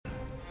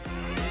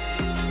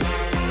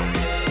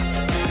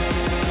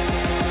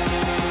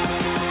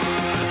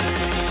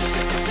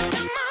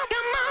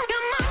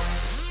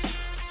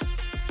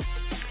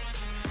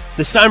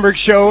The Steinberg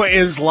Show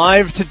is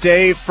live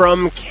today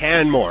from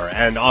Canmore,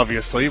 and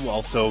obviously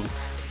also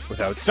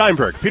without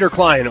Steinberg. Peter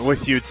Klein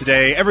with you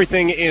today.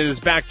 Everything is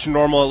back to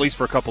normal, at least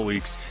for a couple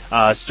weeks,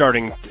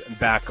 starting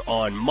back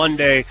on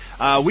Monday.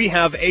 We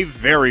have a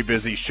very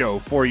busy show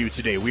for you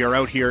today. We are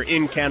out here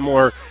in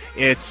Canmore.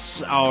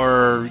 It's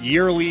our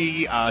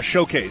yearly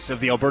showcase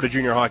of the Alberta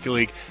Junior Hockey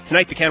League.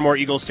 Tonight, the Canmore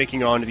Eagles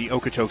taking on the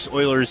Okotoks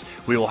Oilers.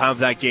 We will have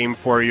that game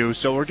for you.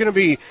 So we're going to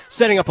be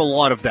setting up a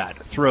lot of that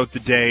throughout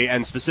the day,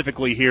 and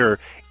specifically here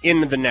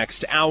in the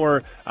next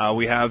hour.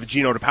 We have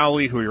Gino De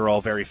Paoli, who you're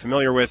all very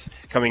familiar with,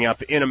 coming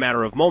up in a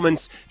matter of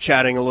moments,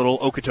 chatting a little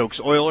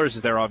Okotoks Oilers,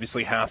 as they're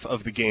obviously half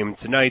of the game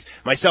tonight.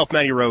 Myself,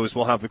 Matty Rose,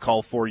 will have the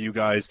call for you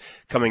guys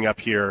coming up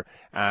here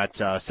at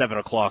 7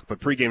 o'clock, but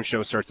pregame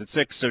show starts at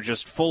 6, so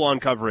just full-on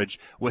coverage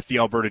with the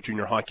Alberta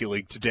Junior Hockey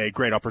League today.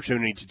 Great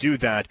opportunity to do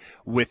that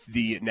with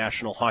the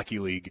National Hockey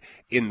League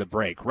in the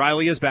break.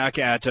 Riley is back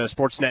at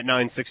Sportsnet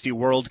 960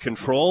 World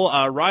Control.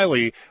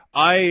 Riley,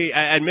 I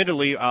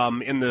admittedly,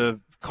 in the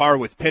car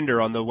with Pinder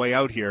on the way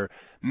out here,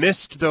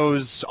 missed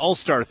those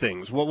All-Star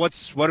things. What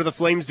are the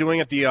Flames doing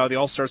at the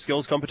All-Star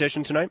Skills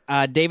competition tonight?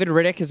 David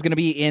Riddick is going to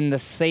be in the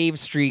save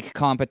streak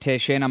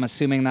competition. I'm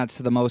assuming that's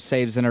the most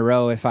saves in a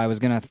row if I was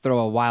going to throw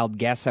a wild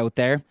guess out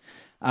there.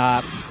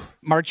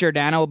 Mark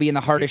Giordano will be in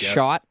the hardest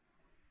shot.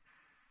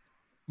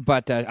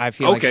 But I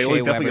feel like Shea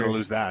he's definitely Weber, going to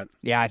lose that.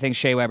 Yeah, I think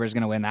Shea Weber is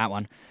going to win that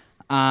one.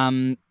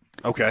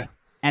 Okay.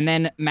 And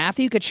then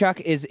Matthew Tkachuk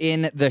is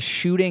in the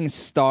Shooting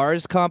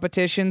Stars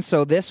competition.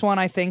 So this one,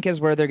 I think, is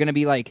where they're going to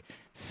be like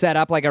set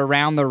up like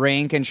around the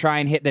rink and try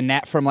and hit the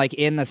net from like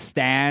in the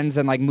stands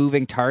and like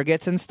moving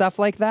targets and stuff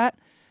like that.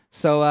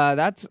 So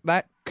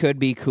that could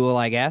be cool,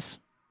 I guess.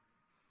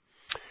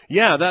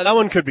 Yeah, that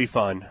one could be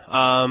fun.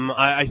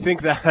 I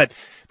think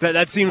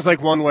that seems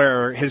like one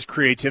where his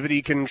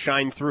creativity can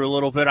shine through a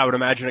little bit. I would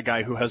imagine a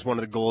guy who has one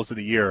of the goals of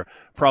the year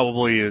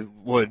probably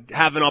would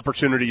have an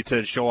opportunity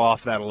to show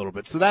off that a little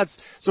bit. So that's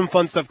some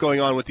fun stuff going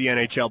on with the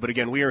NHL. But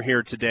again, we are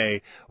here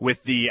today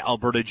with the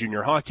Alberta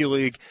Junior Hockey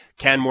League.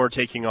 Canmore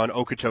taking on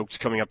Okotoks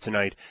coming up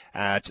tonight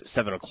at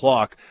 7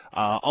 o'clock.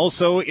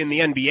 Also in the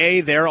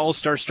NBA, their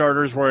All-Star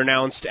starters were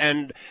announced,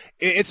 and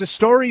it's a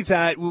story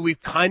that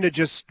we've kind of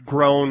just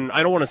grown,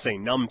 I don't want to say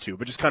numb to,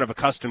 but just kind of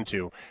accustomed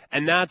to,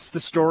 and that's the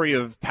story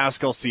of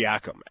Pascal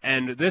Siakam.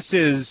 And this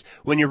is,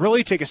 when you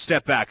really take a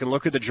step back and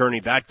look at the journey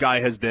that guy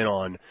has been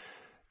on,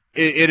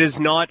 it is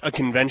not a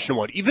conventional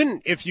one.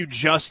 Even if you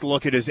just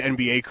look at his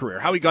NBA career,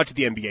 how he got to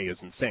the NBA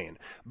is insane.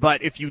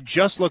 But if you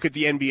just look at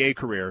the NBA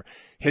career,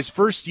 his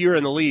first year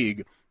in the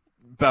league,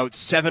 about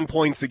 7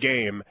 points a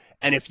game,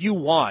 and if you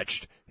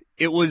watched,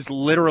 it was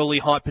literally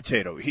hot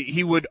potato.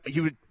 He would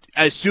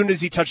as soon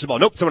as he touched the ball,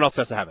 nope, someone else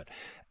has to have it.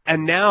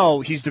 And now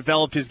he's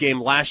developed his game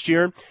last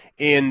year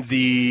in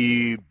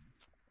the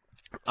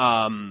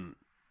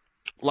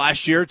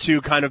last year to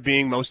kind of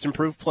being most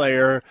improved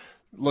player.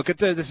 Look at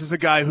this is a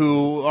guy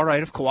who, all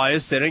right, if Kawhi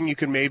is sitting, you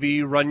can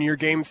maybe run your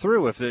game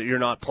through if you're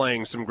not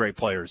playing some great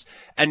players.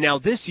 And now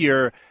this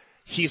year,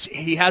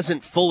 he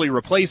hasn't fully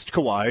replaced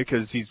Kawhi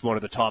because he's one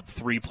of the top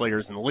 3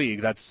 players in the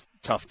league. That's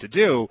tough to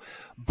do.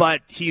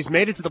 But he's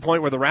made it to the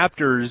point where the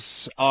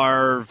Raptors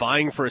are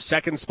vying for a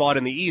second spot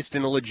in the East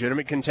and a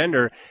legitimate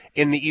contender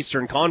in the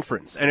Eastern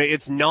Conference. And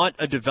it's not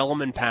a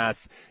development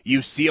path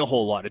you see a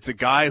whole lot. It's a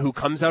guy who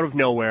comes out of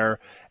nowhere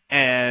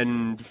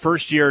and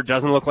first year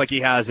doesn't look like he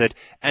has it,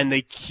 and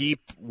they keep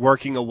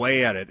working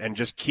away at it and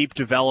just keep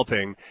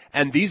developing.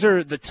 And these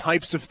are the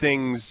types of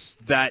things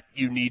that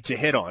you need to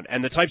hit on,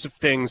 and the types of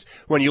things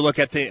when you look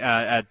at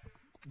at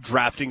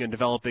drafting and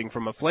developing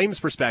from a Flames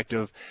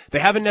perspective, they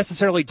haven't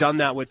necessarily done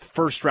that with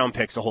first-round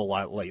picks a whole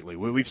lot lately.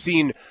 We've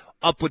seen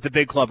up with the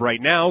big club right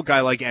now, a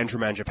guy like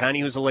Andrew Mangiapane,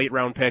 who's a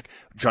late-round pick,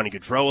 Johnny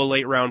Gaudreau, a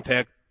late-round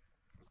pick.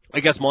 I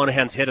guess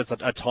Monahan's hit as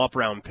a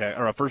top-round pick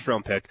or a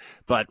first-round pick,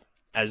 but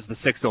as the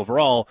 6th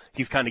overall,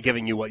 he's kind of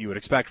giving you what you would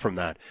expect from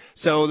that.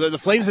 So the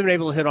Flames have been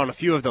able to hit on a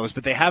few of those,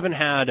 but they haven't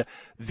had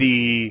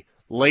the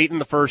late in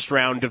the first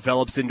round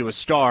develops into a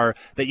star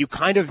that you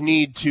kind of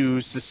need to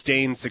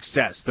sustain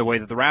success the way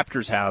that the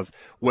Raptors have,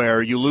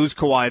 where you lose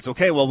Kawhi. It's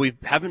okay, well, we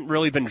haven't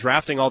really been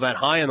drafting all that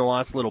high in the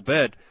last little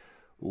bit.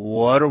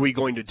 What are we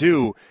going to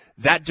do?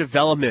 That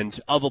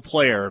development of a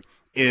player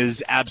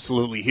is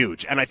absolutely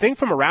huge. And I think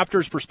from a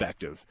Raptors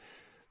perspective,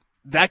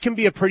 that can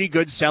be a pretty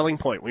good selling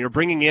point when you're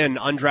bringing in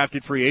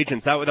undrafted free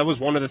agents. That was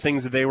one of the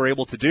things that they were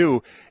able to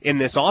do in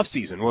this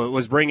offseason,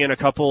 was bring in a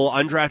couple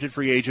undrafted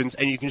free agents,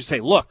 and you can just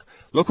say, look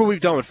what we've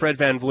done with Fred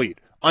VanVleet.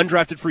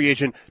 Undrafted free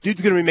agent,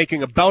 dude's going to be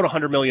making about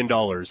 $100 million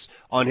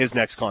on his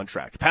next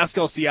contract.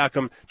 Pascal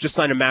Siakam just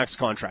signed a max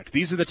contract.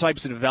 These are the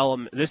types of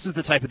development. This is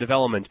the type of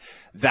development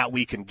that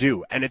we can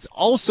do. And it's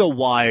also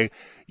why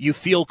you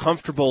feel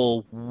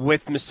comfortable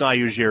with Masai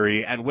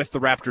Ujiri and with the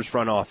Raptors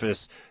front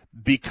office,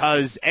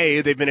 because,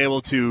 A, they've been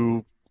able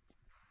to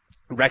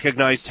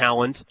recognize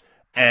talent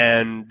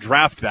and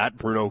draft that,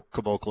 Bruno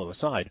Caboclo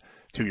aside,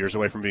 2 years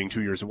away from being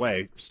 2 years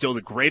away. Still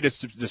the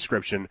greatest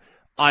description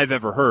I've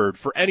ever heard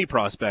for any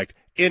prospect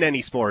in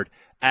any sport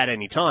at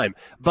any time.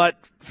 But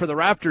for the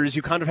Raptors,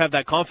 you kind of have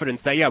that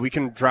confidence that, yeah, we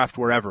can draft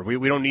wherever.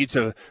 We don't need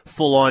to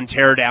full-on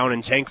tear down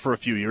and tank for a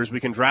few years. We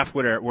can draft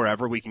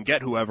wherever, we can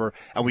get whoever,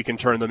 and we can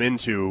turn them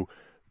into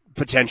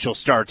potential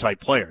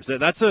star-type players.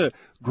 That's a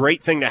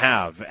great thing to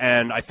have,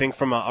 and I think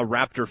from a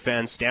Raptor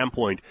fan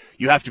standpoint,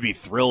 you have to be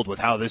thrilled with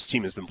how this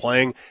team has been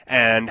playing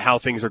and how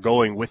things are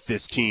going with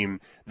this team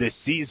this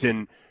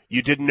season.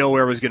 You didn't know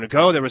where it was going to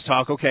go. There was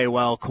talk, okay,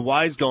 well,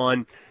 Kawhi's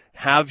gone.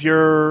 Have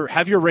your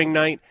ring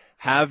night,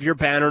 have your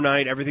banner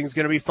night, everything's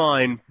going to be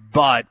fine,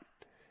 but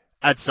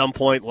at some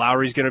point,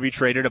 Lowry's going to be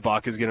traded,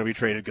 Ibaka's going to be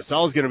traded,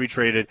 Gasol's going to be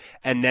traded,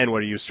 and then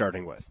what are you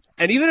starting with?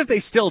 And even if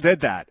they still did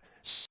that,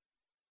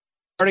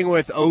 starting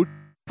with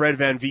Fred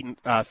Van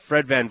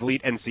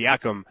Vliet, and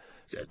Siakam,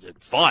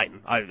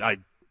 fine.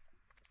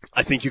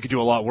 I think you could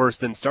do a lot worse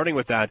than starting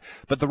with that.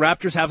 But the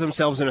Raptors have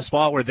themselves in a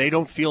spot where they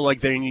don't feel like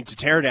they need to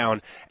tear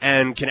down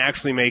and can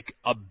actually make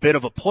a bit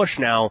of a push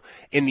now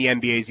in the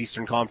NBA's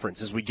Eastern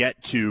Conference as we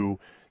get to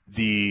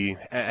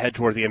head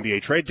toward the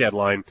NBA trade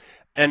deadline.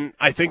 And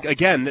I think,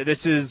 again,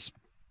 this is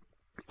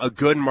a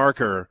good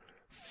marker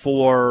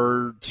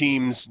for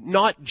teams,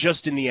 not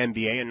just in the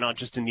NBA and not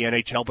just in the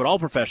NHL, but all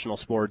professional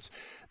sports.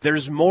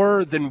 There's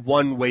more than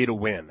one way to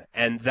win,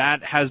 and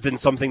that has been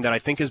something that I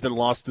think has been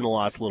lost in the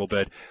last little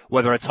bit,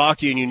 whether it's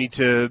hockey and you need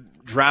to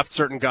draft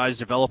certain guys,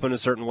 develop in a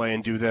certain way,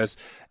 and do this.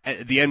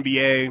 The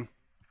NBA,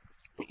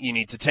 you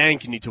need to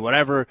tank, you need to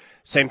whatever.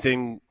 Same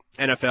thing,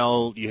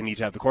 NFL, you need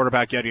to have the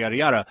quarterback, yada, yada,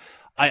 yada.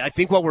 I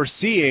think what we're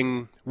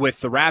seeing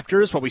with the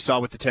Raptors, what we saw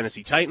with the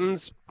Tennessee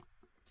Titans,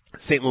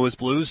 St. Louis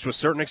Blues to a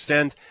certain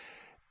extent,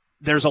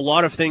 there's a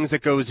lot of things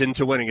that goes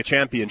into winning a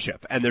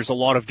championship, and there's a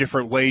lot of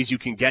different ways you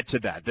can get to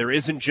that. There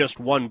isn't just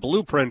one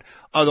blueprint,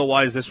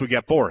 otherwise this would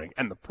get boring.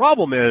 And the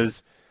problem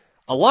is,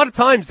 a lot of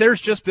times there's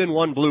just been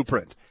one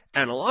blueprint,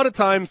 and a lot of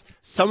times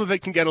some of it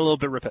can get a little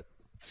bit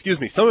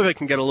some of it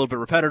can get a little bit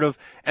repetitive,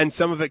 and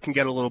some of it can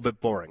get a little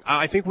bit boring.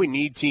 I think we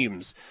need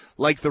teams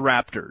like the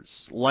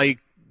Raptors, like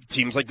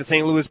teams like the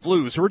St. Louis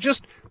Blues, who are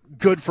just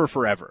good for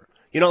forever.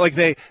 You know, like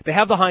they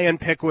have the high-end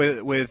pick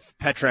with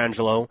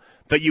Pietrangelo,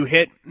 but you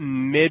hit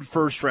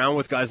mid-first round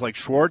with guys like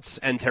Schwartz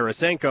and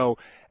Tarasenko,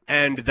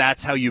 and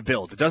that's how you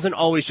build. It doesn't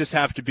always just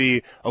have to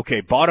be, okay,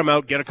 bottom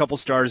out, get a couple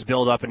stars,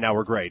 build up, and now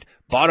we're great.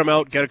 Bottom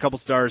out, get a couple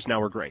stars, now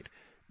we're great.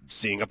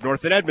 Seeing up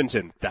north at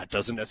Edmonton, that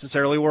doesn't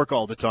necessarily work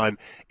all the time.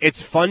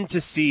 It's fun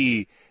to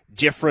see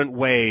different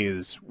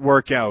ways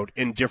work out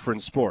in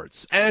different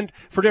sports and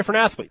for different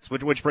athletes,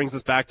 which brings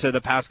us back to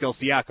the Pascal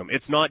Siakam.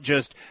 It's not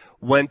just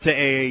went to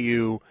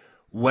AAU,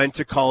 went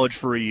to college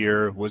for a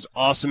year, was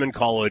awesome in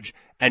college,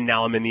 and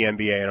now I'm in the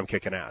NBA and I'm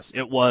kicking ass.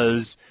 It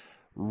was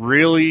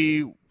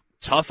really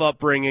tough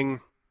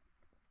upbringing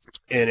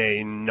in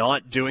a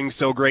not doing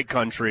so great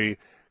country,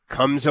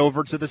 comes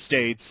over to the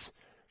States,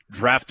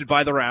 drafted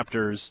by the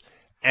Raptors,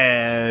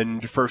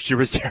 and first year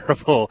was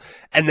terrible,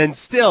 and then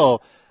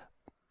still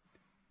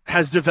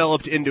has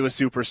developed into a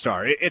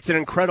superstar. It's an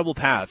incredible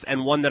path,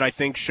 and one that I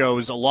think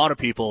shows a lot of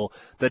people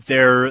that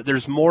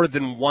there's more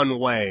than one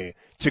way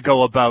to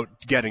go about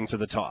getting to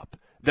the top.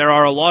 There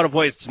are a lot of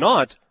ways to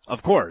not,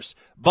 of course,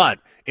 but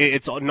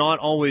it's not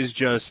always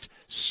just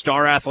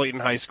star athlete in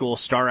high school,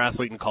 star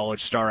athlete in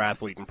college, star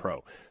athlete in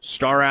pro,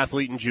 star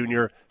athlete in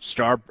junior,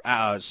 star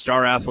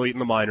athlete in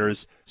the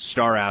minors,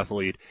 star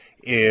athlete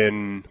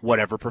in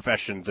whatever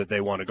profession that they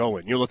want to go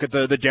in. You look at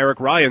the Derek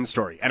Ryan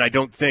story, and I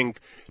don't think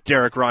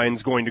Derek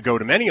Ryan's going to go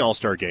to many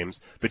All-Star games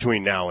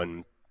between now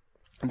and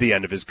the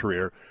end of his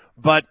career,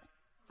 but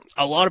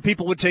a lot of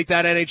people would take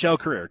that NHL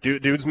career.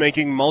 Dude's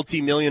making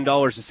multi-million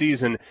dollars a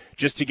season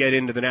just to get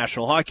into the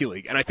National Hockey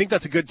League, and I think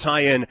that's a good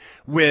tie-in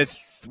with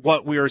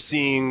what we are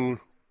seeing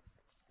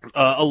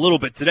a little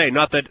bit today.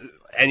 Not that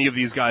any of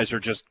these guys are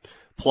just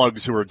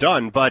plugs who are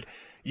done, but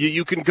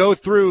you can go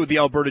through the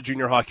Alberta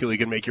Junior Hockey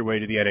League and make your way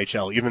to the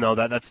NHL, even though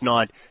that's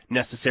not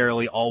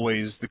necessarily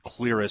always the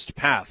clearest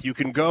path. You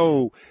can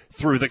go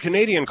through the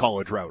Canadian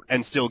college route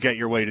and still get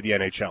your way to the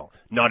NHL.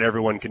 Not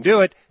everyone can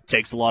do it.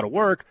 Takes a lot of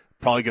work.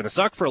 Probably going to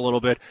suck for a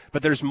little bit,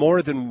 but there's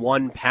more than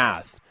one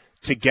path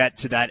to get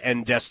to that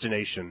end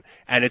destination,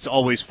 and it's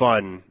always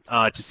fun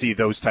to see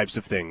those types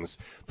of things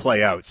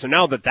play out. So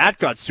now that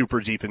got super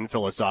deep and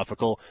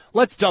philosophical,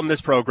 let's dumb this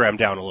program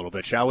down a little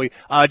bit, shall we?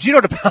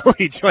 Gino De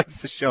Paoli joins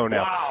the show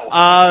now.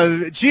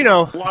 Wow.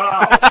 Gino.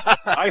 Wow.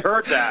 I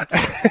heard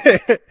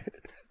that.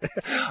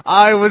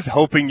 I was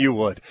hoping you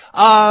would.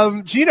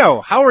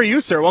 Gino, how are you,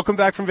 sir? Welcome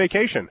back from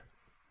vacation.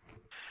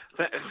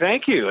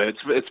 Thank you.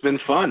 It's been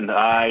fun.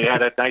 I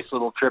had a nice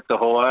little trip to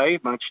Hawaii,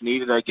 much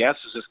needed, I guess.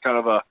 It's just kind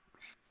of a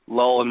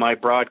lull in my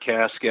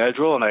broadcast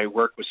schedule, and I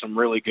worked with some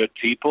really good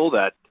people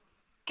that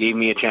gave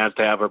me a chance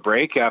to have a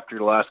break after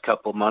the last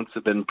couple of months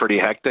have been pretty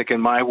hectic in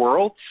my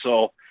world.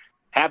 So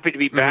happy to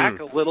be back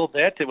a little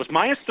bit. It was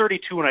minus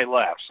 32 when I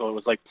left, so it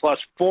was like plus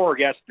 4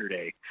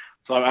 yesterday.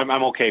 So I'm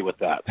okay with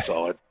that.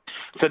 So it's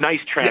a nice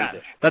transition.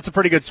 Yeah, that's a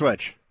pretty good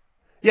switch.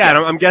 Yeah,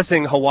 and I'm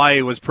guessing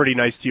Hawaii was pretty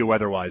nice to you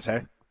weather-wise,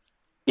 hey?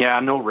 Yeah,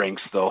 no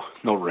rinks though.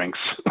 No rinks.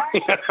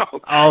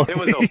 Oh, It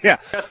was okay. yeah.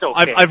 Just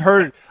okay.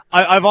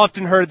 I've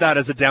often heard that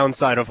as a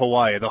downside of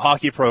Hawaii. The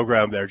hockey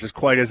program there just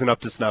quite isn't up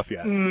to snuff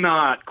yet.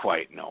 Not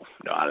quite. No,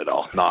 not at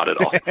all. Not at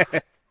all.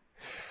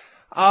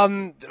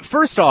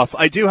 First off,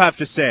 I do have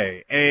to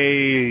say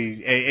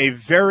a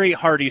very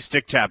hearty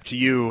stick tap to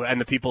you and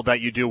the people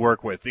that you do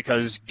work with,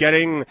 because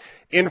getting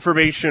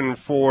information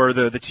for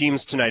the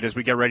teams tonight as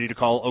we get ready to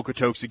call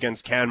Okotoks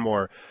against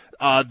Canmore,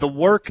 the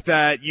work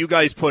that you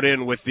guys put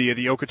in with the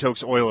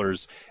Okotoks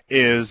Oilers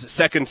is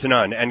second to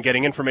none, and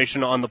getting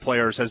information on the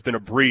players has been a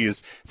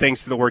breeze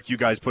thanks to the work you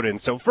guys put in.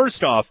 So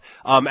first off,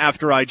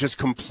 after I just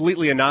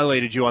completely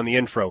annihilated you on the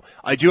intro,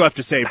 I do have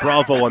to say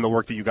bravo on the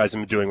work that you guys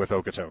have been doing with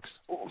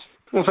Okotoks.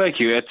 Well, thank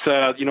you. It's,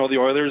 the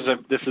Oilers,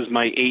 this is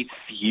my 8th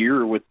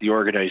year with the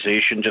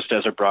organization just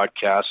as a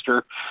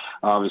broadcaster.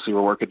 Obviously,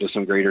 we're working to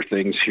some greater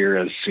things here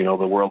as,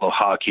 the world of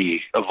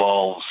hockey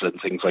evolves and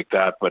things like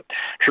that. But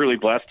truly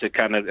blessed to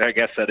I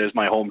guess that is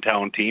my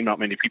hometown team. Not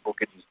many people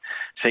can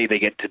say they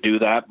get to do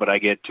that, but I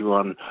get to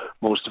on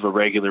most of a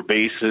regular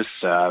basis.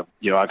 I've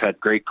had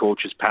great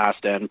coaches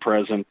past and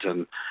present,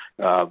 and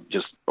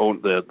just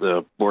own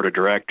the board of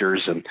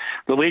directors and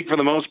the league for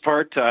the most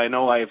part. I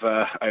know I've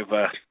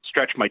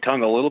stretched my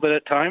tongue a little bit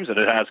at times, and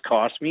it has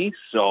cost me.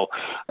 So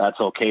that's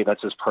okay. That's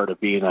just part of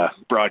being a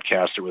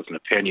broadcaster with an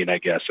opinion, I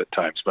guess, at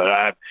times. But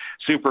I'm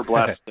super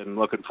blessed and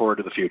looking forward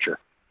to the future.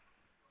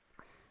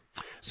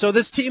 So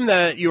this team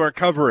that you are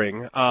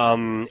covering,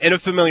 in a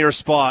familiar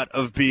spot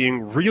of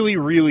being really,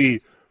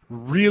 really,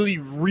 really,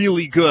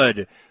 really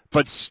good,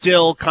 but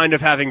still kind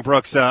of having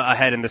Brooks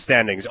ahead in the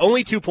standings.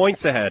 Only 2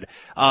 points ahead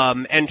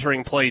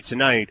entering play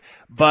tonight.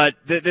 But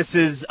this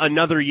is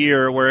another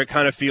year where it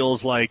kind of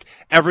feels like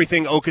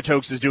everything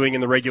Okotoks is doing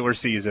in the regular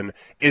season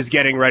is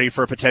getting ready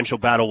for a potential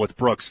battle with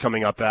Brooks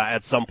coming up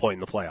at some point in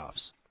the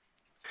playoffs.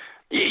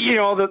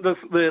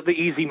 The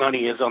easy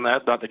money is on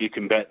that. Not that you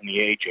can bet in the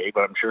AJ,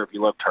 but I'm sure if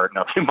you looked hard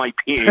enough, you might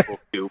be able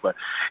to. But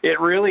it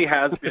really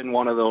has been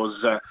one of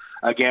those.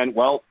 Again,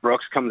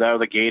 Brooks comes out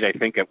of the gate. I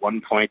think at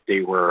one point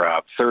they were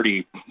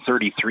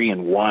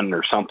 33-1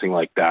 or something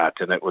like that,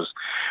 and it was,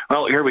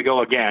 here we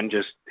go again.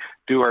 Just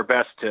do our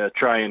best to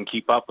try and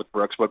keep up with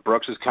Brooks. But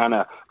Brooks is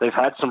they've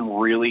had some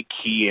really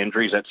key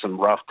injuries at some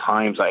rough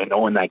times. I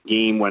know in that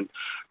game when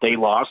they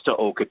lost to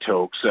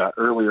Okotoks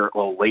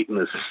late in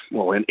this,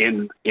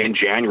 in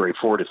January,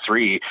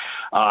 4-3.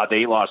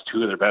 They lost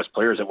two of their best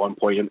players at one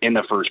point in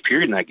the first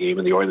period in that game,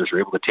 and the Oilers were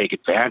able to take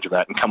advantage of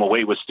that and come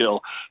away with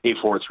still a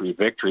 4-3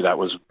 victory. That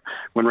was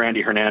when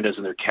Randy Hernandez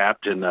and their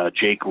captain,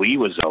 Jake Lee,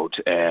 was out,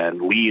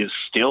 and Lee is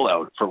still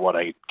out for what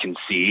I can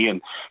see,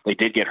 and they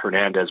did get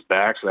Hernandez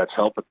back, so that's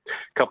helped. A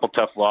couple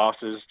tough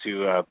losses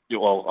to,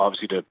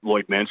 obviously to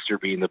Lloydminster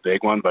being the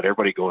big one, but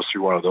everybody goes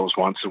through one of those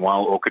once in a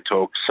while.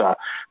 Okotoks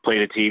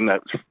played a team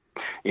that's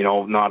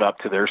not up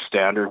to their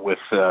standard with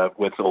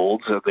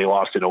Olds. They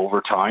lost in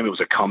overtime. It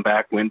was a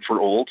comeback win for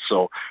Olds,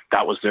 so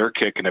that was their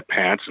kick in the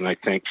pants, and I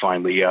think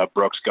finally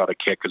Brooks got a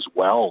kick as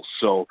well.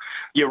 So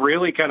you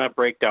really kind of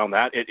break down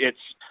that. It's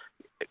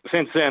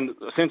since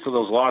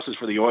those losses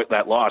for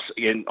that loss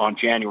on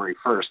January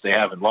 1st, they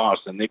haven't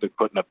lost, and they've been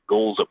putting up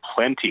goals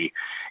aplenty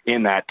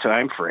in that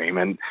time frame.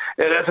 And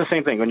that's the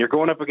same thing. When you're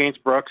going up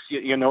against Brooks,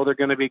 you know they're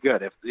going to be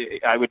good.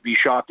 I would be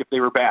shocked if they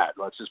were bad.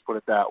 Let's just put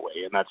it that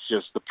way. And that's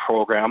just the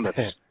program.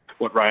 That's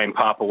what Ryan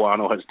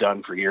Papuano has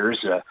done for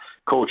years,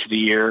 Coach of the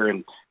Year,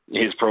 and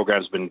his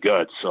program's been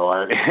good. So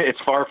it's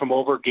far from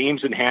over.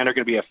 Games in hand are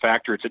going to be a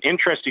factor. It's an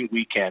interesting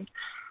weekend,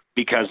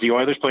 because the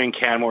Oilers playing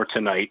Canmore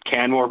tonight,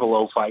 Canmore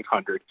below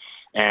 500,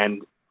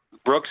 and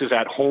Brooks is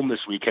at home this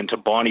weekend to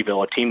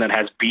Bonnyville, a team that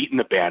has beaten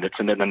the Bandits,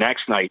 and then the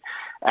next night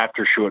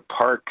after Sherwood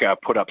Park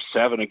put up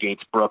 7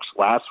 against Brooks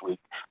last week,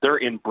 they're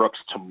in Brooks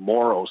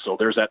tomorrow, so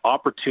there's that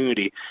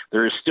opportunity.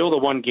 There is still the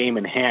one game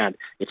in hand.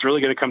 It's really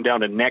going to come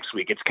down to next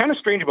week. It's kind of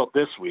strange about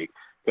this week,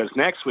 because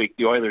next week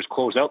the Oilers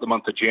close out the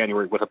month of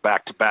January with a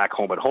back-to-back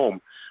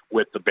home-at-home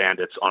with the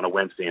Bandits on a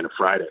Wednesday and a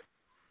Friday.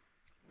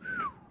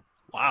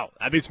 Wow,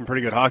 that'd be some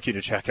pretty good hockey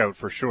to check out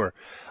for sure.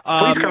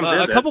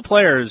 A couple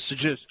players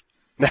just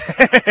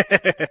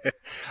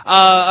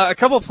a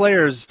couple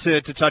players to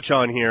touch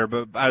on here,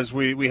 but as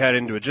we head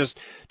into it, just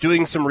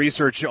doing some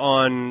research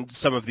on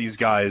some of these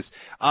guys.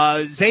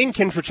 Zane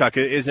Kintrachuk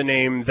is a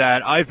name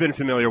that I've been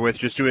familiar with,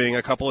 just doing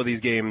a couple of these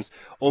games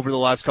over the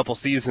last couple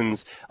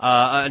seasons.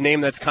 A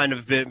name that's kind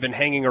of been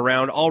hanging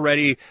around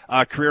already,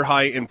 career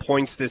high in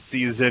points this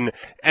season,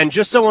 and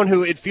just someone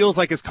who it feels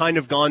like has kind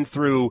of gone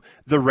through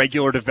the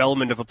regular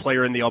development of a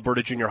player in the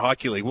Alberta Junior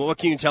Hockey League. What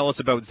can you tell us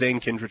about Zane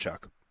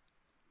Kintrachuk?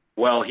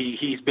 Well,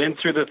 he's been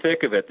through the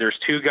thick of it. There's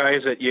two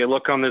guys that you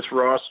look on this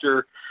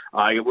roster.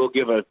 I will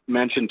give a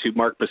mention to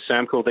Mark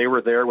Basemko. They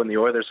were there when the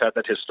Oilers had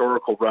that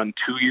historical run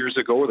 2 years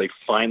ago where they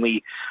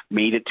finally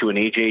made it to an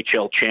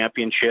AJHL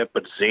championship.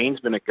 But Zane's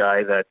been a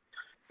guy that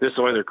this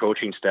Oiler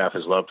coaching staff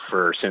has loved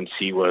since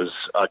he was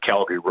a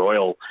Calgary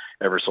Royal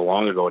ever so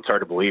long ago. It's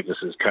hard to believe this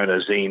is kind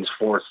of Zane's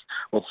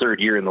third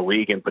year in the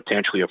league, and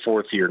potentially a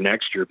fourth year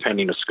next year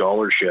pending a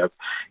scholarship.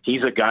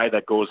 He's a guy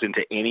that goes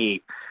into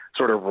any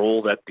sort of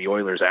role that the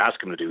Oilers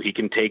ask him to do. He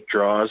can take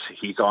draws.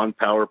 He's on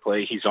power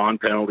play. He's on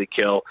penalty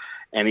kill.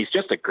 And he's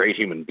just a great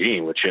human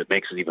being, which it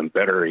makes it even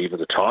better even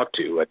to talk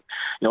to.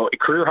 And,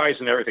 career highs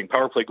and everything,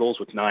 power play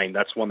goals with 9,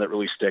 that's one that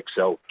really sticks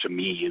out to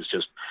me, is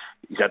just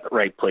he's at the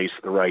right place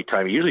at the right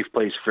time. He usually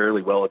plays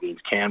fairly well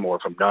against Canmore,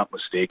 if I'm not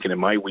mistaken, in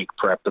my week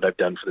prep that I've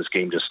done for this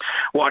game, just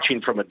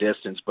watching from a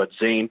distance. But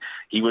Zane,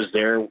 he was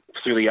there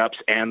through the ups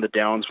and the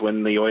downs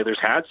when the Oilers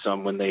had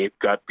some, when they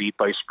got beat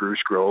by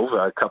Spruce Grove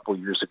a couple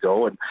years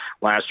ago. And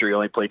last year he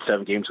only played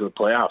 7 games in the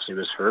playoffs. He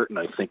was hurt, and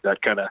I think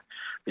that kind of,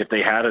 if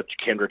they had a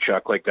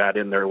Kindrachuk like that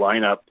in their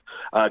lineup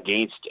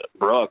against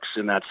Brooks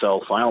in that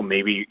South final,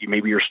 maybe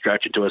you're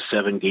stretching to a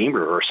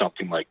 7-gamer or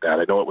something like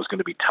that. I know it was going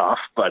to be tough,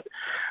 but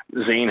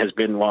Zane has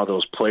been one of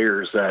those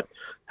players that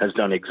has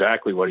done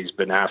exactly what he's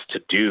been asked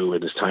to do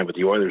in his time with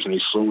the Oilers, and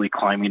he's slowly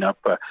climbing up,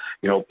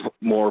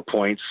 more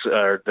points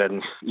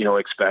than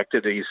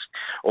expected. He's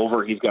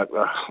got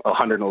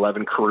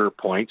 111 career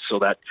points, so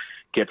that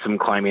gets him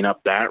climbing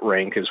up that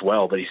rank as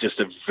well. But he's just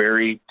a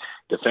very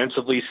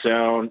defensively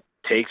sound,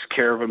 takes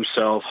care of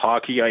himself,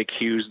 hockey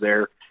IQ's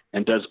there,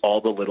 and does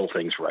all the little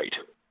things right.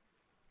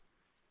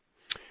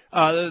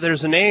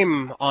 There's a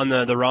name on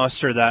the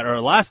roster that, or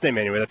a last name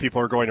anyway, that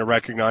people are going to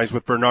recognize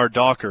with Bernard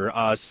Docker.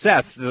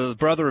 Seth, the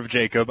brother of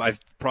Jacob. I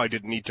probably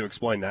didn't need to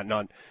explain that.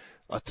 Not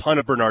a ton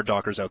of Bernard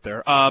Dockers out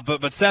there.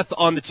 But Seth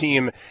on the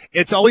team,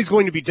 it's always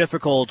going to be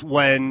difficult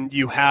when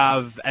you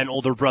have an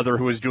older brother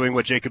who is doing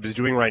what Jacob is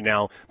doing right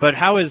now. But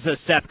how has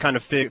Seth kind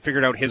of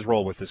figured out his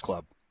role with this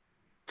club?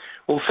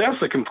 Well,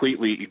 Seth's a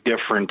completely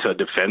different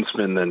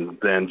defenseman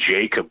than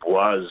Jacob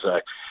was.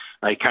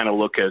 I kind of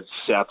look at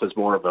Seth as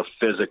more of a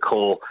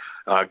physical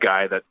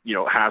guy that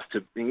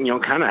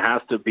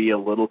has to be a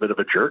little bit of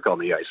a jerk on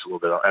the ice a little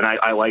bit, and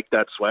I like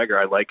that swagger.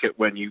 I like it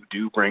when you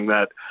do bring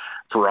that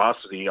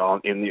ferocity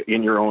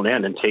in your own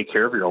end and take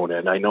care of your own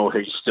end. I know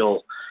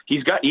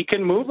he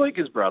can move like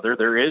his brother.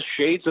 There is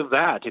shades of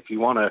that if you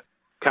want to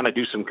kind of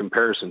do some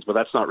comparisons, but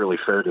that's not really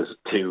fair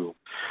to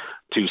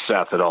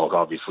Seth at all,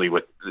 obviously,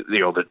 with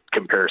the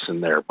comparison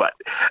there. But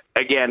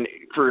again,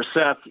 for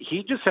Seth,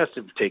 he just has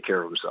to take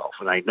care of himself,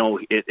 and I know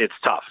it's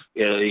tough.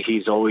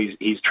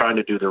 He's trying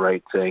to do the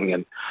right thing,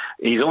 and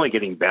he's only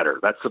getting better.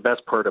 That's the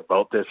best part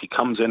about this. He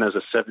comes in as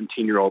a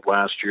 17-year-old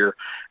last year,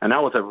 and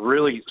now with a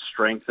really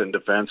strengthened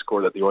defense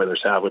core that the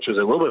Oilers have, which was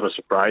a little bit of a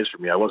surprise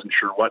for me. I wasn't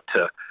sure what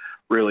to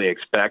really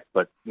expect,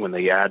 but when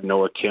they add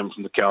Noah Kim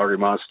from the Calgary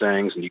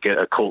Mustangs, and you get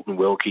a Colton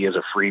Wilkie as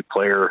a free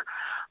player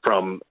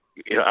from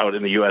out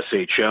in the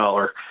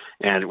USHL,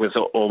 and with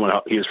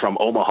Omaha, he was from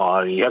Omaha,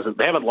 and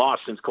they haven't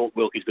lost since Colt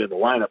Wilkie's been in the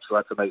lineup, so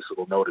that's a nice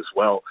little note as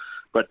well.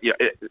 But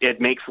it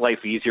makes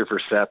life easier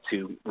for Seth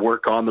to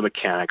work on the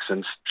mechanics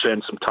and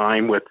spend some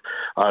time with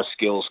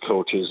skills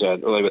coaches,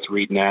 with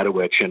Reed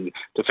Nadowich and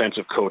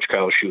defensive coach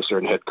Kyle Schuster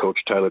and head coach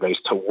Tyler Dice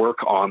to work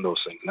on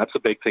those things. And that's the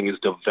big thing, is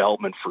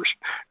development for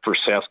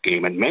Seth's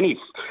game. And many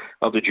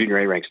of the junior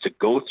A ranks to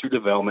go through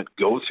development,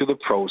 go through the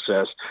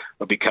process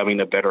of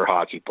becoming a better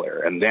hockey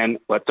player, and then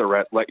let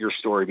your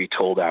story be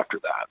told after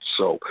that.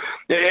 So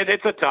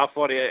it's a tough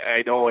one.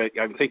 I know. I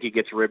think he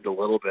gets ribbed a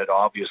little bit,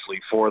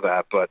 obviously, for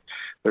that, but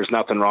there's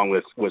nothing wrong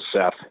with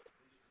Seth.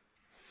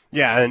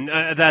 Yeah, and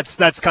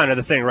that's kind of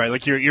the thing, right?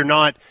 Like you're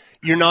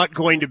not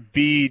going to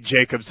be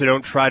Jacob, so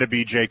don't try to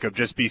be Jacob.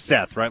 Just be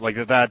Seth, right? Like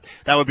that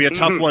would be a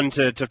tough one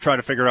to try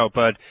to figure out.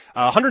 But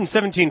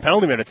 117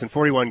 penalty minutes in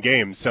 41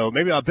 games, so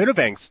maybe a bit of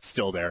angst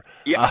still there.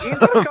 Yeah, he's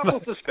got a couple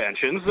of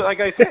suspensions. Like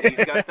I said,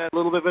 he's got that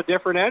little bit of a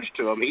different edge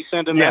to him. He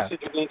sent a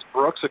message against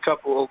Brooks a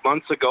couple of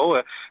months ago.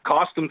 It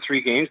cost him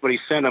 3 games, but he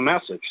sent a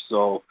message.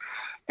 So,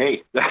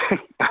 hey,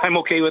 I'm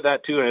okay with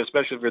that too, and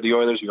especially for the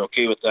Oilers, you're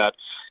okay with that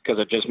because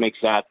it just makes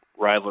that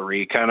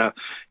rivalry kind of,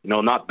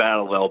 not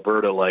Battle of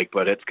Alberta like,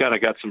 but it's kind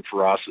of got some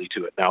ferocity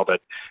to it now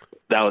that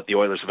the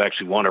Oilers have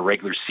actually won a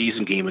regular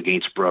season game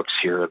against Brooks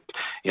here.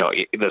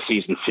 The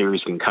season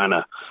series can kind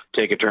of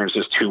take a turn. It's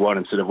just 2-1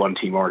 instead of one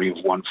team already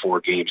have won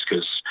 4 games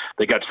because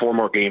they got 4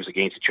 more games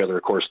against each other,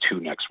 of course, 2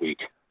 next week.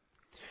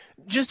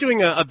 Just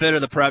doing a bit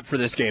of the prep for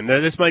this game.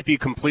 This might be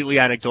completely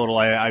anecdotal.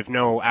 I've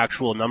no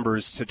actual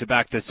numbers to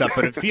back this up,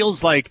 but it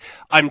feels like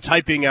I'm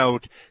typing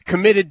out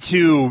committed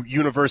to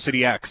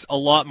University X a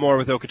lot more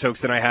with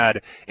Okotoks than I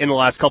had in the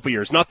last couple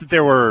years. Not that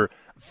there were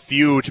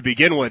few to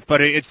begin with,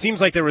 but it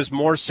seems like there was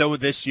more so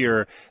this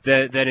year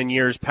than in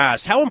years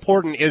past. How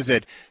important is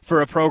it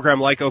for a program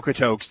like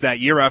Okotoks that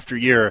year after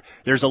year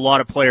there's a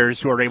lot of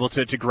players who are able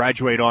to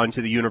graduate on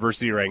to the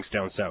university ranks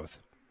down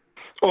south?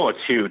 Oh, it's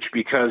huge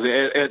because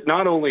it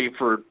not only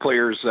for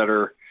players that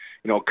are,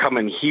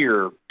 coming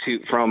here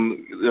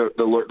from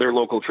their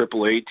local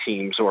AAA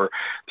teams or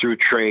through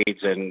trades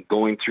and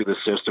going through the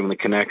system and the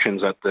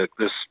connections that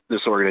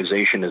this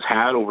organization has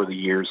had over the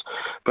years,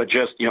 but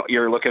just,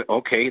 you're looking,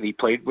 okay, he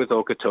played with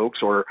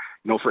Okotoks, or,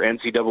 for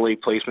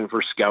NCAA placement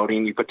for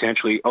scouting, you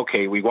potentially,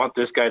 okay, we want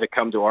this guy to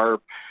come to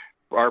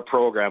our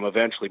program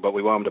eventually, but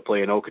we want him to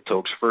play in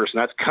Okotoks first.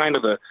 And that's kind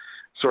of the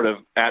sort of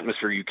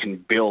atmosphere you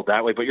can build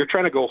that way, but you're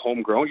trying to go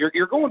homegrown.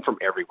 You're going from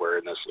everywhere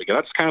in this league, and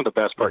that's kind of the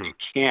best part. You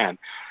can.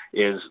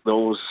 is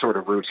those sort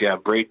of roots. You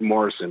have Brayton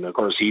Morrison. Of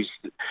course, he's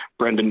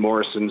Brendan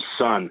Morrison's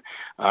son.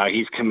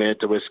 He's committed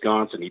to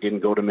Wisconsin. He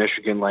didn't go to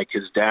Michigan like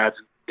his dad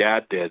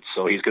did,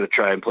 so he's going to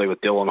try and play with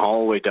Dylan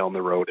Holloway down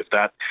the road. If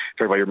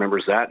everybody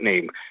remembers that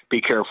name,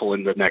 be careful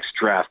in the next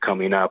draft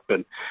coming up.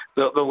 And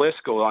the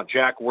list goes on.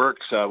 Jack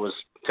Works was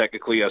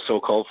technically a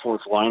so-called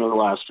fourth liner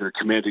last year,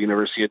 committed to the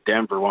University of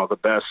Denver, one of the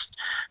best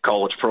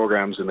college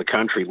programs in the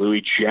country.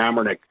 Louis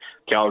Jamernick,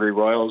 Calgary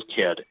Royals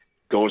kid,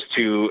 goes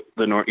to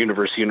the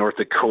University of North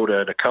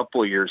Dakota. In a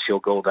couple of years, he'll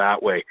go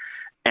that way.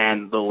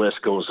 And the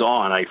list goes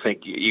on. I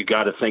think you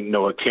got to think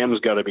Noah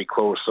Kim's got to be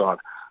close on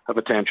a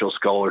potential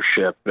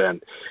scholarship,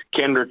 and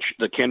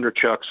the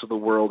Kendrachucks of the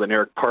world, and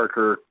Eric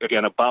Parker,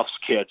 again, a Buffs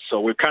kid. So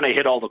we've kind of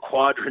hit all the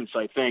quadrants,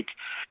 I think,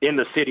 in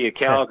the city of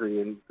Calgary,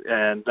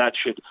 and that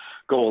should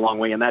go a long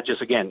way. And that just,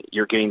 again,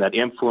 you're getting that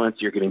influence,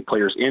 you're getting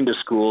players into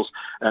schools,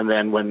 and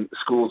then when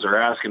schools are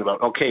asking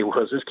about, okay,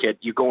 well, is this kid,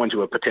 you go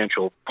into a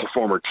potential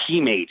former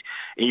teammate,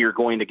 and you're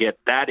going to get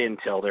that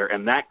intel there,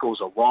 and that goes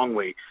a long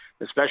way.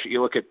 Especially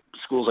you look at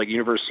schools like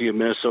University of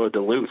Minnesota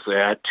Duluth. They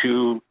had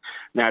 2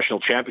 national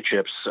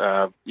championships,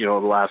 the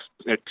last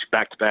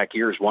back-to-back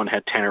years. One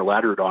had Tanner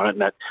Ladrud on it,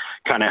 and that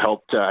kind of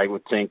helped, I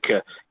would think,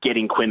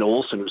 getting Quinn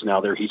Olson, who's now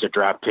there. He's a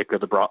draft pick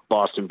of the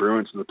Boston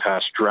Bruins in the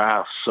past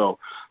draft. So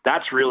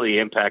that's really the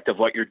impact of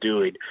what you're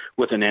doing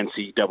with an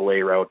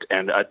NCAA route,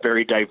 and a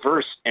very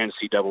diverse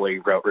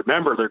NCAA route.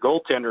 Remember, their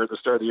goaltender at the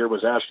start of the year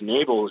was Ashton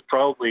Abel, who was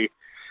probably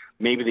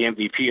maybe the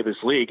MVP of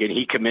this league, and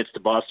he commits to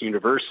Boston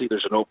University.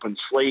 There's an open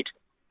slate,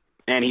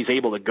 and he's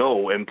able to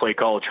go and play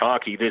college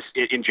hockey.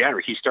 In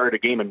January, he started a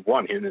game and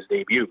won in his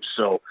debut.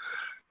 So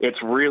it's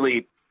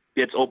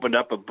opened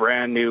up a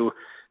brand new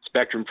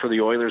spectrum for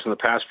the Oilers in the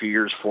past few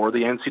years for the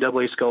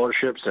NCAA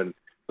scholarships, and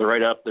they're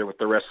right up there with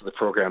the rest of the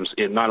programs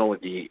in not only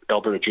the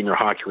Alberta Junior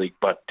Hockey League,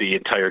 but the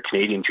entire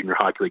Canadian Junior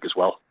Hockey League as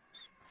well.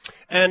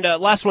 And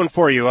last one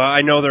for you.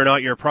 I know they're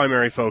not your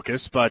primary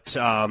focus, but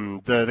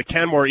the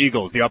Canmore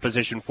Eagles, the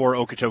opposition for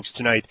Okotoks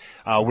tonight,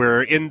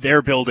 we're in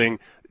their building.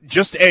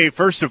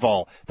 First of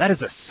all, that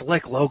is a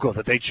slick logo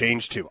that they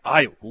changed to.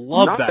 I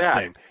love not that bad.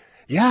 thing.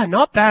 Yeah,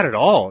 not bad at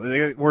all.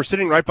 We're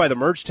sitting right by the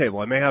merch table.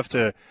 I may have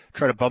to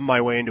try to bum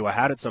my way into a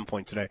hat at some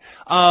point today.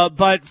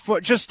 But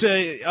for just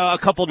a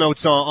couple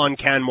notes on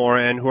Canmore,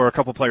 and who are a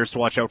couple players to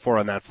watch out for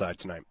on that side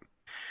tonight.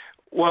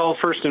 Well,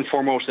 first and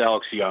foremost,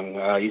 Alex Young.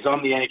 He's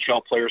on the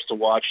NHL Players to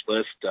Watch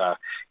list.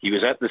 He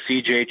was at the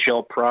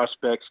CJHL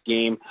Prospects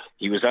game.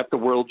 He was at the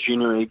World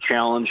Junior A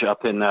Challenge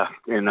up in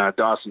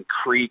Dawson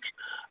Creek.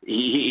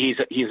 He's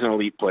an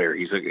elite player.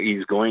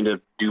 He's going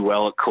to do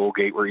well at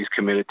Colgate, where he's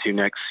committed to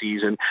next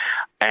season.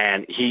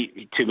 And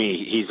to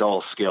me, he's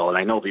all skill. And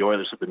I know the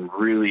Oilers have been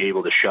really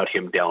able to shut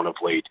him down of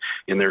late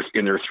in their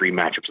 3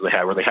 matchups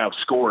where they have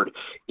scored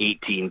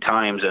 18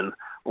 times and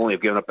only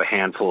have given up a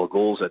handful of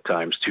goals at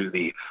times to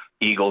the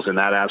Eagles in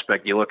that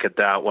aspect. You look at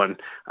that one,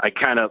 I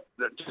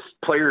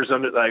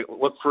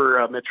look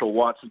for Mitchell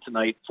Watson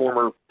tonight,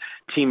 former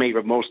teammate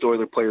of most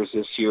Oiler players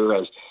this year,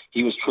 as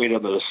he was traded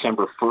on the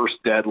December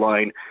 1st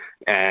deadline,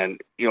 and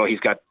he's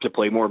got to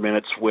play more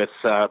minutes with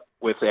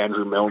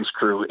Andrew Milne's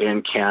crew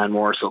in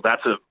Canmore, so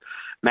that's a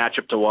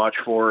matchup to watch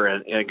for.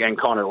 And again,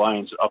 Connor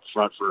Lyons up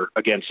front for,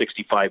 again,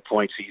 65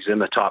 points. He's in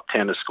the top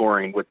 10 of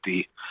scoring with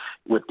the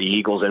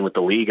Eagles and with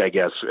the league, I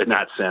guess, in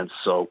that sense.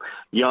 So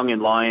Young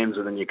and Lyons,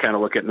 and then you kind of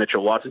look at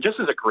Mitchell Watson,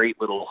 just as a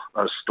great little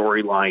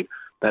storyline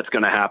that's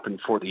going to happen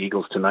for the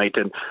Eagles tonight.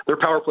 And their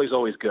power play is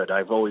always good.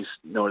 I've always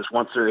noticed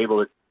once they're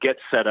able to get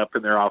set up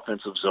in their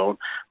offensive zone,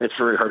 it's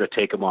very hard to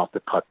take them off the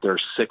puck. They're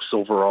 6th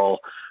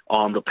overall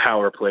on the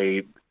power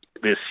play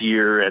this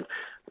year, and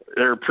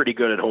they're pretty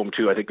good at home,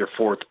 too. I think they're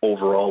 4th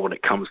overall when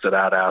it comes to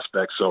that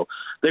aspect. So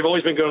they've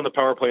always been good on the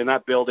power play. In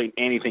that building,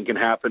 anything can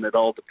happen. It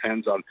all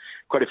depends on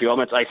quite a few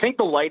elements. I think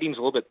the lighting's a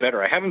little bit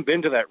better. I haven't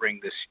been to that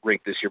rink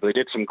this year, but they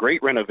did some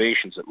great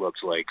renovations, it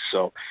looks like.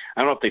 So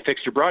I don't know if they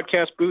fixed your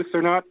broadcast booth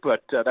or not,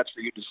 but that's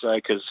for you to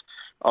decide, because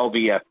I'll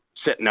be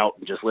sitting out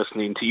and just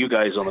listening to you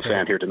guys on the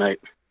fan here tonight.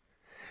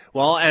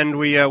 Well, and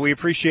we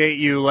appreciate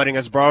you letting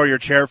us borrow your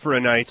chair for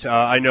a night.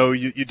 I know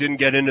you didn't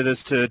get into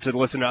this to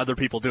listen to other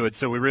people do it,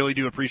 so we really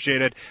do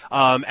appreciate it.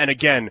 And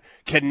again,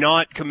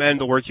 cannot commend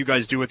the work you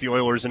guys do with the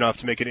Oilers enough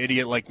to make an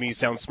idiot like me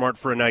sound smart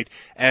for a night.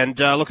 And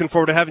looking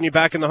forward to having you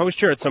back in the host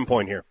chair at some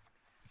point here.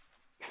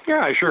 Yeah,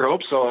 I sure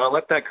hope so. I'll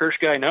let that Kirsch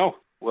guy know.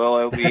 Well,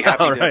 I'll be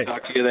happy to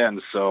talk to you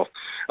then. So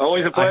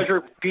always a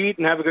pleasure, Pete,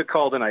 and have a good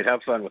call tonight.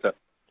 Have fun with it.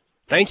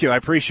 Thank you. I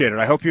appreciate it.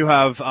 I hope you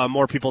have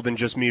more people than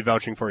just me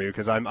vouching for you,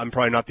 because I'm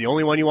probably not the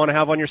only one you want to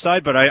have on your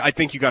side, but I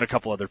think you got a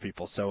couple other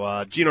people.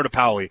 So Gino De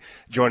Paoli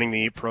joining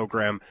the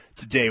program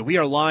today. We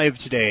are live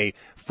today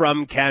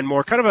from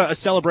Canmore, kind of a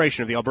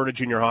celebration of the Alberta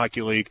Junior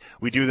Hockey League.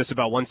 We do this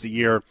about once a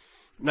year.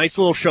 nice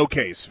little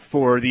showcase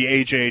for the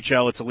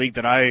AJHL. It's a league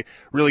that I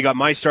really got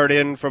my start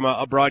in from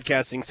a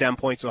broadcasting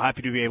standpoint, so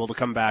happy to be able to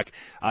come back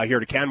here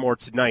to Canmore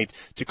tonight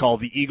to call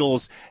the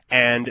Eagles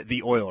and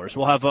the Oilers.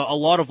 We'll have a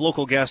lot of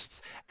local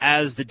guests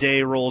as the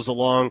day rolls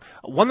along.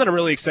 One that I'm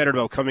really excited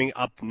about coming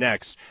up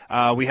next,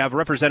 we have a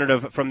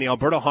representative from the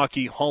Alberta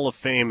Hockey Hall of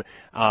Fame,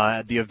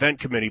 the event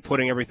committee,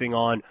 putting everything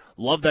on.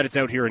 Love that it's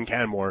out here in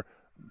Canmore.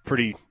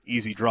 Pretty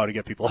easy draw to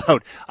get people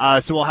out.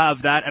 So we'll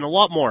have that and a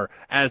lot more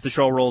as the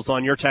show rolls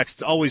on. Your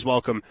texts always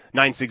welcome,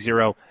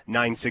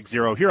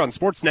 960-960 here on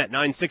Sportsnet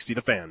 960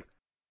 The Fan.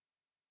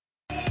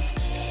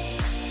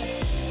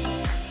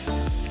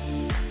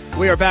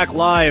 We are back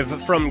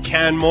live from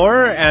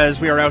Canmore as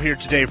we are out here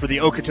today for the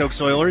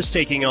Okotoks Oilers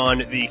taking on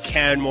the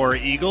Canmore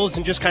Eagles,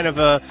 and just kind of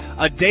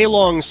a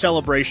day-long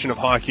celebration of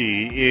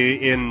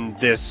hockey in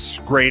this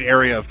great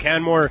area of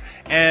Canmore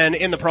and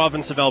in the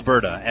province of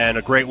Alberta. And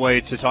a great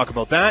way to talk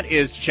about that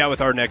is to chat with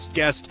our next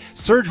guest,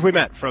 Serge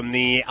Ouimette from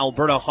the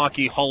Alberta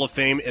Hockey Hall of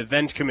Fame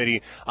Event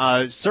Committee.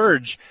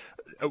 Serge,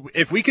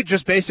 if we could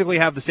just basically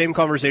have the same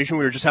conversation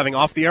we were just having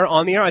off the air,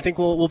 on the air, I think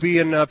we'll be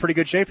in pretty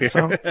good shape here.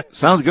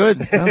 Sounds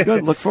good. Sounds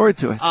good. Look forward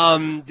to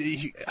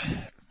it.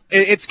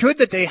 It's good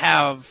that they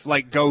have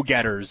like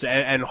go-getters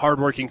and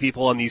hardworking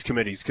people on these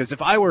committees, because if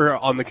I were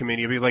on the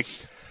committee, I'd be like,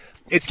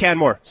 it's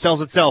Canmore, sells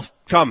itself,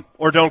 come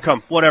or don't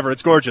come, whatever,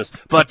 it's gorgeous.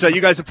 But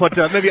you guys have put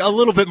maybe a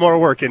little bit more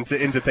work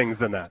into things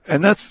than that.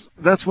 And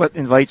that's what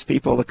invites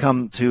people to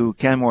come to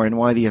Canmore, and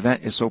why the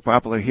event is so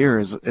popular here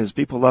is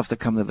people love to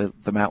come to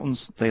the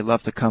mountains. They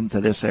love to come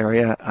to this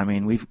area. I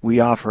mean, we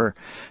offer,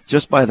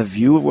 just by the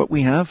view of what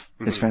we have,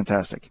 is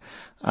fantastic.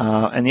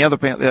 And the other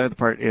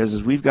part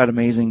is we've got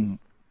amazing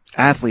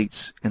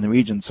athletes in the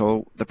region,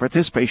 so the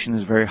participation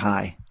is very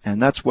high,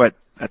 and that's what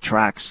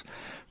attracts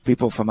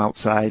people from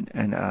outside,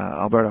 and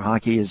Alberta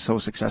hockey is so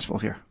successful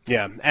here.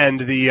 Yeah,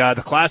 and the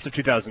class of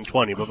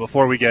 2020, but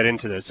before we get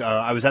into this,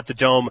 I was at the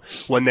Dome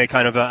when they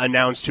kind of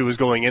announced who was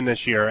going in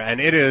this year,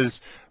 and it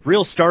is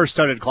real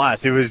star-studded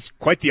class. It was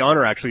quite the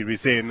honor, actually, to be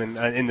sitting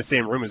in the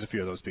same room as a few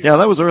of those people. Yeah,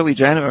 that was early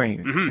January,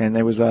 and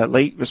there was a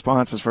late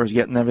response as far as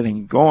getting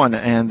everything going,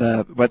 and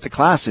but the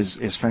class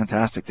is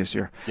fantastic this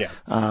year.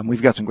 Yeah,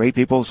 we've got some great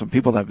people, some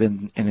people that have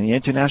been in the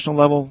international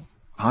level,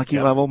 hockey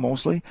level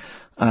mostly,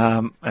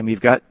 and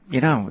we've got,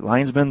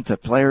 linesmen to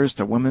players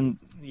to women.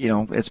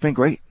 It's been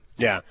great.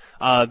 Yeah.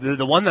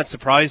 The one that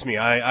surprised me,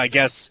 I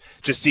guess,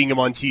 just seeing him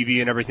on TV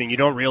and everything, you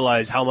don't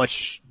realize how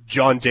much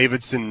John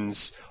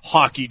Davidson's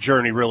hockey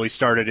journey really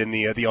started in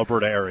the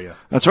Alberta area.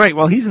 That's right.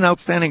 Well, he's an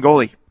outstanding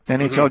goalie,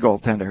 NHL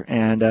goaltender,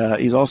 and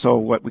he's also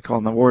what we call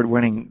an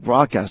award-winning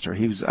broadcaster.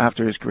 He was,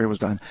 after his career was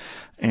done,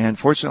 and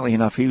fortunately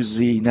enough, he was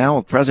the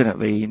now president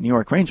of the New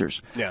York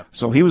Rangers. Yeah.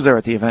 So he was there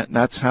at the event, and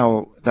that's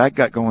how that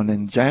got going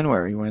in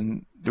January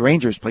when the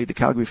Rangers played the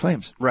Calgary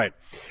Flames. Right.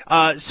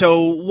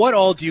 So what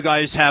all do you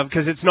guys have?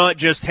 Because it's not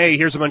just, hey,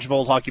 here's a bunch of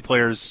old hockey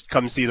players,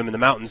 come see them in the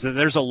mountains.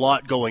 There's a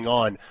lot going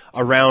on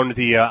around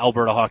the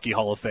Alberta Hockey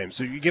Hall of Fame.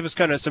 So you give us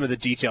kind of some of the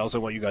details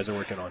on what you guys are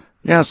working on.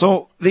 Yeah,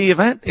 so the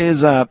event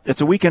is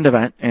it's a weekend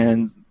event,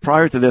 and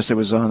prior to this it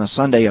was on a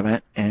Sunday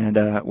event.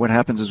 And what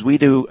happens is we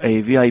do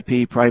a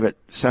VIP private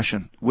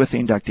session with the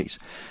inductees.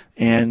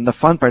 And the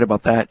fun part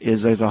about that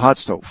is there's a hot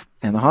stove.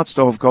 And the hot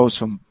stove goes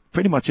from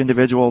pretty much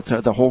individual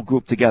to the whole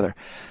group together.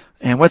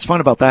 And what's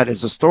fun about that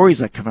is the stories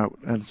that come out,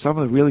 and some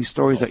of the really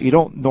stories that you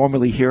don't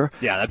normally hear.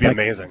 Yeah, that'd be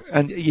amazing.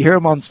 And you hear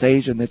them on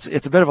stage, and it's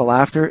a bit of a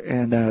laughter,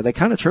 and they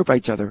kind of chirp at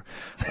each other.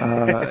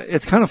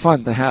 It's kind of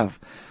fun to have.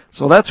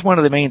 So that's one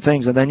of the main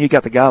things. And then you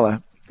got the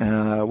gala,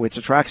 which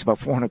attracts about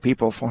 400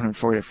 people,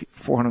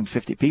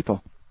 450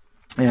 people.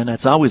 And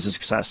it's always a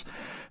success.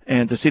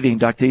 And to see the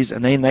inductees,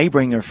 and they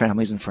bring their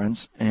families and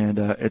friends, and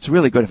it's a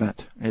really good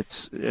event.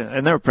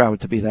 And they're proud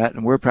to be that,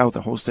 and we're proud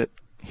to host it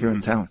here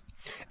in town.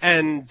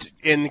 And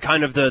in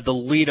kind of the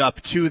lead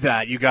up to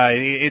that, you guys,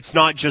 it's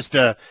not just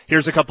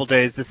here's a couple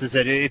days, this is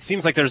it. It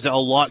seems like there's a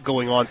lot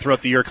going on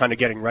throughout the year kind of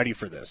getting ready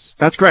for this.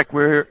 That's correct.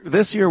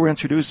 This year we're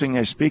introducing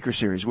a speaker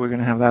series. We're going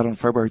to have that on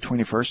February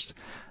 21st.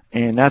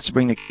 And that's to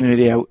bring the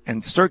community out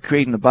and start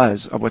creating the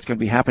buzz of what's going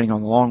to be happening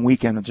on the long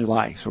weekend of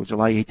July. So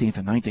July 18th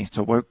and 19th.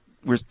 So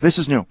this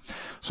is new.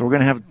 So we're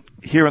going to have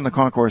here in the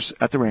concourse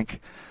at the rink,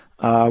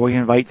 we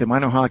invite the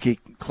minor hockey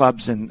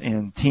clubs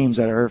and teams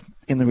that are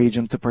in the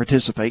region to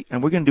participate,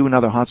 and we're going to do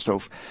another hot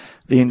stove.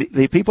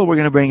 The people we're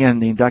going to bring in,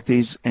 the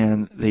inductees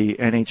and the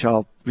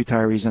NHL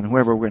retirees and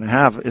whoever we're going to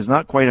have, is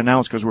not quite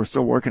announced because we're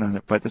still working on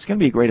it, but it's going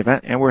to be a great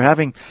event. And we're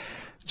having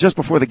just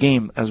before the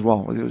game as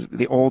well.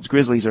 The Olds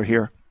Grizzlies are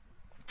here,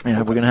 and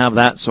we're going to have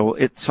that, so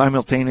it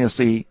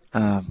simultaneously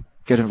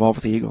get involved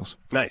with the Eagles.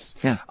 Nice.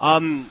 Yeah.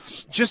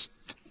 Just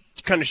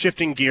kind of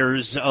shifting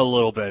gears a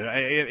little bit,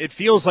 it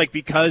feels like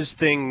because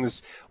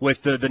things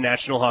with the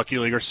National Hockey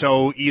League are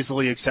so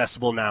easily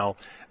accessible now,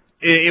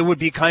 it would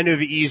be kind of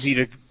easy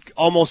to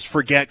almost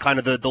forget kind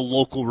of the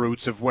local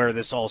roots of where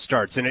this all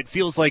starts. And it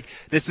feels like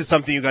this is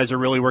something you guys are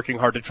really working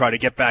hard to try to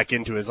get back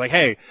into, is like,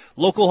 hey,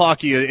 local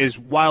hockey is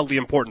wildly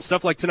important.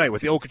 Stuff like tonight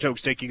with the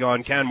Okotoks taking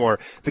on Canmore.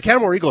 The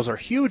Canmore Eagles are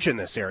huge in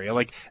this area.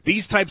 Like,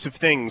 these types of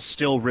things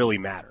still really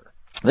matter.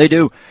 They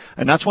do,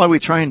 and that's why we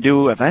try and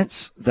do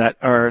events that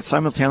are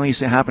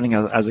simultaneously happening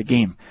as a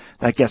game.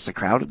 That gets the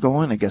crowd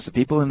going, it gets the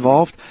people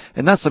involved,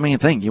 and that's the main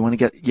thing. You want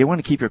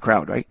to keep your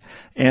crowd, right?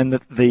 And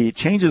the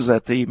changes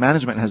that the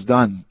management has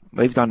done,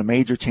 they've done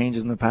major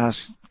changes in the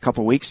past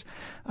couple of weeks.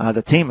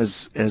 The team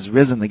has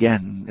risen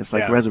again. It's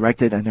like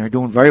resurrected, and they're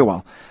doing very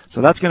well.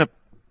 So that's going to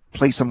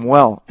place them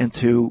well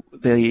into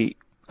the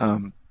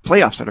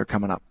playoffs that are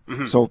coming up.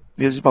 Mm-hmm. So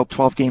there's about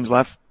 12 games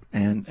left,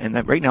 and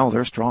that right now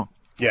they're strong.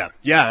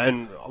 Yeah,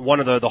 and one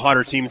of the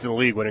hotter teams in the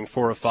league, winning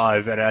 4 of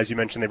 5, and as you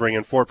mentioned, they bring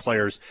in 4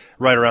 players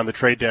right around the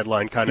trade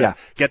deadline, kind of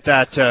get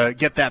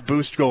that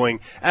boost going.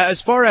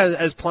 As far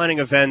as planning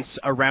events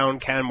around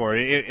Canmore,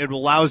 it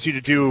allows you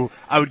to do,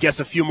 I would guess,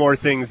 a few more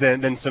things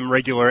than some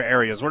regular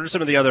areas. What are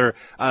some of the other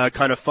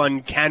kind of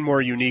fun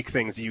Canmore unique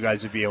things that you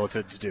guys would be able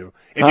to do,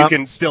 if you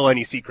can spill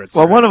any secrets?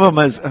 Well, one of them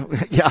is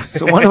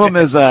one of them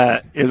is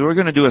we're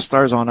going to do a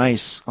Stars on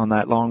Ice on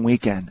that long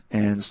weekend,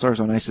 and Stars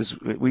on Ice is,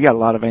 we got a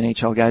lot of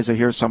NHL guys that are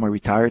here. Some are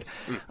retired,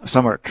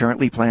 some are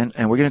currently playing,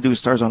 and we're going to do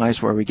Stars on Ice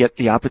where we get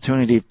the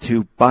opportunity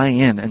to buy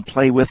in and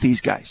play with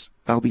these guys.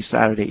 That'll be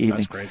Saturday evening.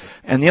 That's crazy.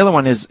 And the other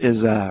one is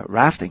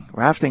rafting.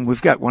 Rafting,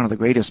 we've got one of the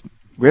greatest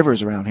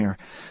rivers around here,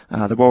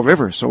 the Bow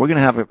River. So we're going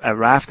to have a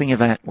rafting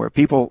event where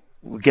people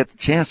will get the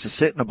chance to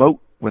sit in a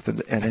boat with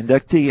an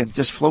inductee and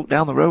just float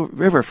down the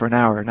river for an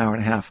hour and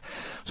a half.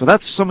 So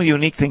that's some of the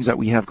unique things that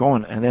we have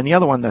going. And then the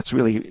other one that's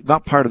really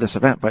not part of this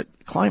event, but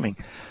climbing,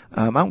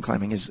 mountain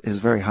climbing is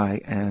very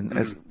high. And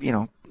as you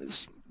know,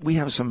 we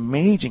have some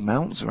amazing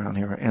mountains around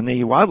here, and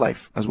the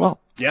wildlife as well.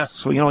 Yeah.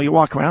 So, you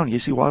walk around, you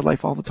see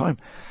wildlife all the time.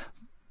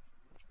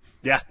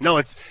 Yeah, no,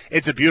 it's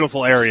a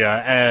beautiful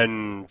area,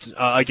 and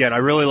again, I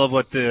really love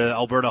what the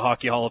Alberta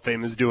Hockey Hall of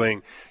Fame is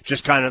doing.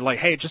 Just kind of like,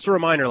 hey, just a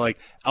reminder, like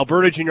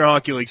Alberta Junior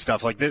Hockey League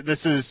stuff, like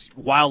this is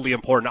wildly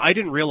important. I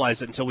didn't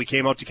realize it until we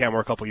came out to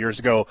Canmore a couple years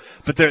ago,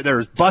 but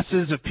there's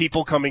buses of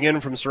people coming in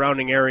from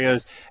surrounding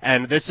areas,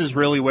 and this is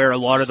really where a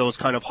lot of those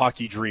kind of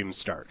hockey dreams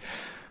start.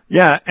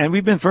 Yeah, and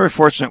we've been very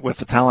fortunate with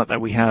the talent that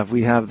we have.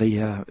 We have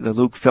the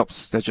Luke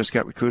Phillips that just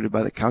got recruited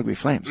by the Calgary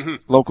Flames,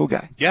 local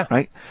guy. Yeah,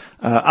 right.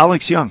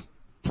 Alex Young,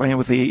 playing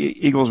with the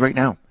Eagles right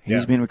now.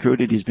 He's been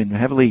recruited. He's been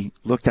heavily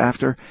looked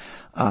after.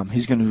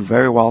 He's going to do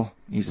very well.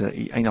 He's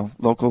a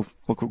local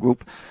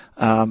group.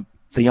 The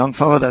young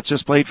fellow that's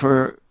just played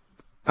for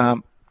a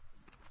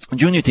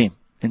junior team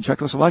in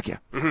Czechoslovakia,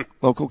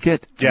 local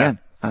kid again.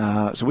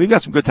 So we've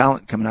got some good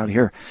talent coming out of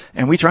here,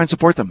 and we try and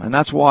support them. And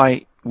that's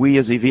why we,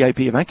 as a VIP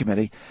event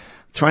committee,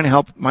 trying to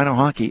help minor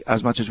hockey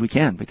as much as we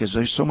can, because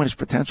there's so much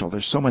potential.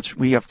 There's so much.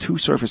 We have 2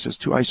 ice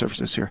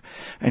surfaces here,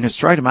 and it's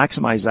trying to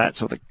maximize that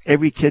so that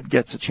every kid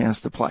gets a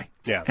chance to play.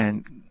 Yeah.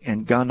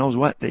 And God knows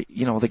what, they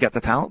got the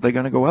talent. They're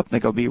going to go up. They're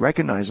going to be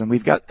recognized, and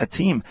we've got a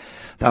team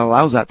that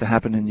allows that to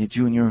happen in the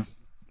junior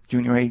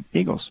A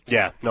Eagles.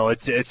 Yeah, no,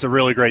 it's a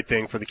really great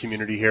thing for the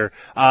community here.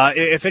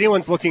 If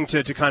anyone's looking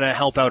to kind of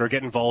help out or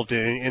get involved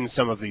in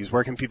some of these,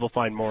 where can people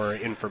find more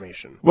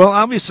information? Well,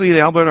 obviously, the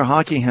Alberta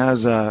Hockey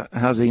has the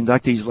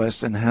inductees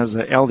list and has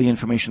all the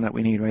information that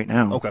we need right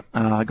now. Okay.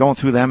 Going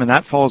through them, and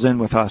that falls in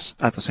with us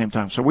at the same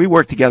time. So we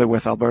work together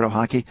with Alberta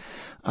Hockey.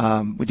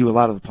 We do a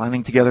lot of the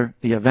planning together.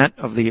 The event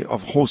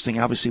of hosting,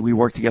 obviously, we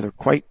work together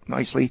quite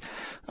nicely.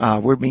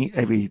 We meet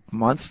every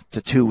month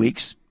to 2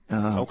 weeks.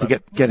 To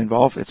get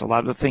involved. It's a lot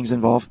of the things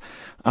involved.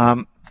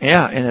 And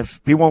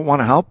if people want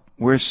to help,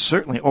 we're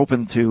certainly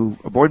open to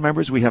board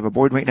members. We have a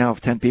board right now of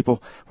 10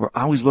 people. We're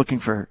always looking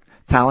for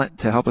talent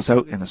to help us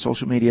out in the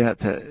social media,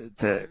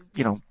 to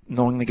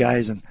knowing the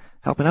guys and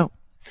helping out.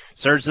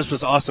 Serge, this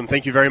was awesome.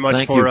 Thank you very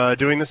much for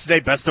doing this today.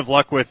 Best of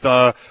luck with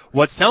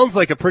what sounds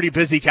like a pretty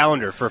busy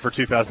calendar for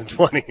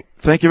 2020.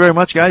 Thank you very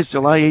much, guys.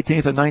 July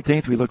 18th and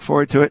 19th. We look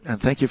forward to it,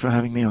 and thank you for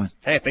having me on.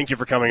 Hey, thank you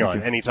for coming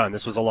on anytime.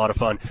 This was a lot of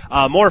fun.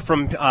 More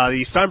from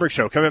the Steinberg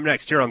Show coming up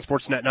next here on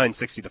Sportsnet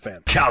 960 The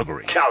Fan.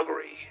 Calgary.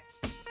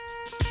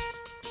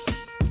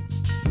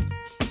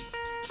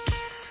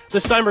 The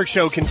Steinberg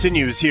Show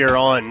continues here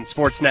on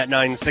Sportsnet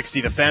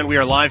 960 The Fan. We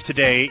are live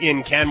today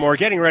in Canmore,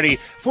 getting ready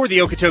for the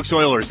Okotoks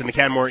Oilers and the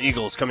Canmore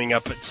Eagles coming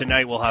up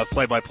tonight. We'll have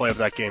play-by-play of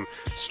that game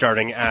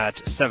starting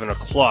at 7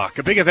 o'clock.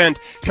 A big event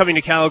coming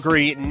to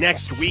Calgary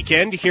next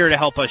weekend. Here to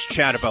help us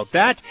chat about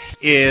that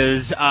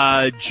is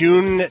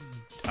June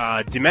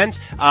Diment.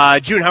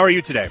 June, how are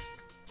you today?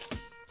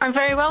 I'm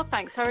very well,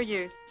 thanks. How are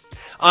you?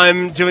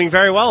 I'm doing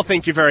very well,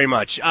 thank you very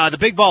much. The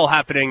Big Ball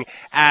happening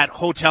at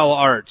Hotel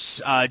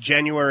Arts,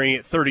 January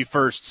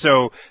 31st,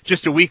 so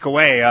just a week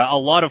away. A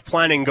lot of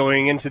planning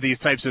going into these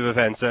types of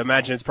events. I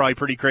imagine it's probably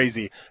pretty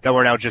crazy that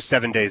we're now just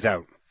 7 days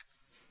out.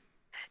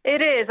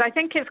 It is. I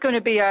think it's going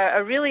to be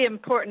a really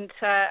important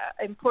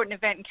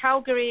event in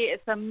Calgary.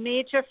 It's a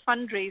major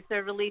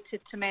fundraiser related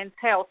to men's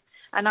health,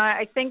 and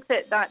I think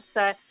that's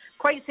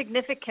quite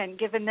significant,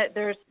 given that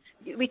there's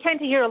we tend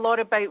to hear a lot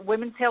about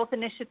women's health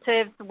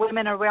initiatives.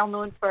 Women are well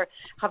known for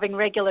having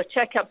regular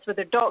checkups with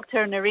their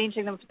doctor and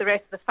arranging them for the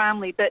rest of the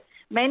family. But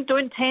men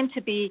don't tend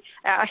to be,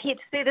 I hate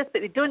to say this,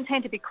 but they don't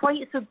tend to be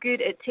quite so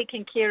good at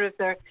taking care of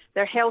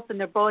their health and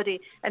their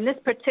body. And this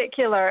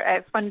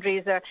particular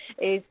fundraiser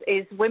is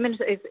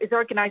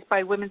organised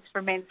by Women's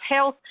for Men's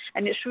Health.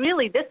 And it's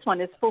really, this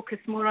one is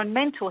focused more on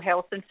mental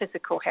health than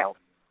physical health.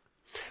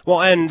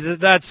 Well, and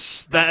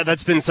that's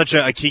been such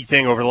a key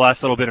thing over the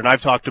last little bit, and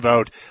I've talked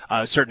about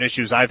certain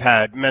issues I've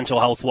had mental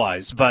health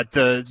wise, but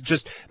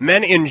just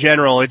men in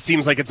general, it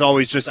seems like it's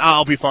always just,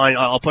 I'll be fine,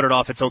 I'll put it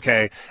off, it's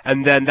okay,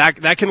 and then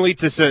that can lead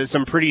to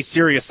some pretty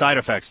serious side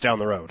effects down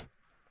the road.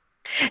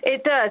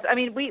 It does. I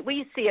mean,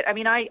 we see it. I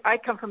mean, I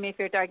come from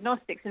Mayfair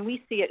Diagnostics, and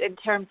we see it in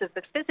terms of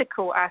the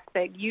physical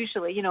aspect.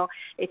 Usually,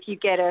 if you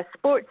get a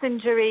sports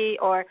injury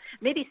or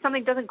maybe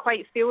something doesn't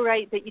quite feel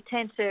right, that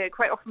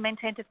quite often men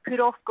tend to put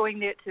off going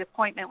there to the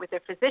appointment with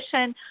their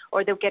physician,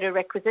 or they'll get a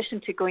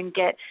requisition to go and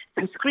get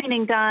some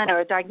screening done or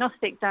a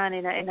diagnostic done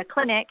in a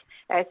clinic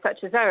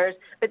such as ours.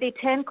 But they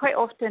tend quite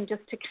often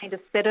just to kind of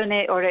sit on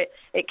it, or it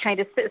kind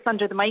of sits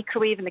under the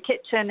microwave in the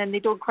kitchen, and they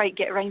don't quite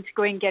get around to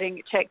going and getting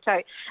it checked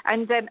out.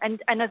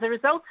 And as a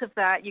result of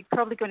that, you're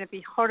probably going to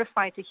be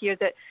horrified to hear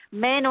that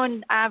men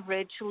on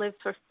average live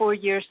for 4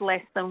 years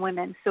less than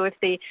women. So if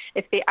the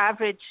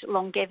average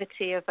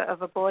longevity of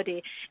a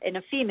body in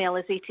a female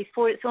is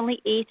 84, it's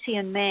only 80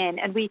 in men.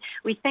 And we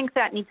think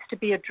that needs to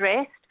be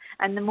addressed.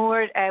 And the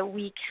more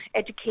we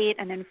educate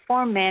and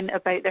inform men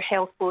about their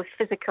health, both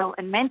physical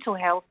and mental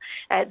health,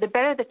 the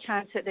better the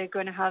chance that they're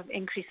going to have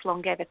increased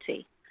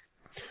longevity.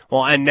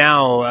 Well, and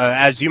now,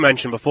 as you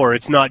mentioned before,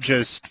 it's not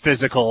just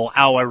physical,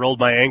 I rolled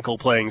my ankle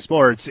playing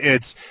sports,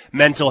 it's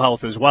mental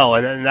health as well.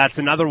 And that's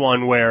another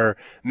one where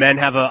men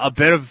have a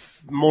bit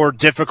of more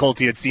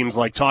difficulty, it seems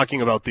like,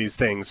 talking about these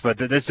things. But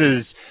this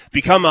has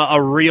become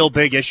a real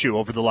big issue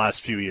over the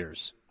last few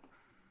years.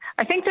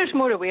 I think there's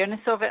more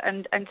awareness of it,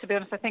 and to be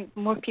honest, I think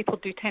more people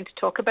do tend to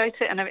talk about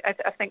it, and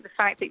I think the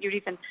fact that you're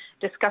even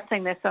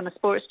discussing this on a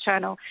sports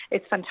channel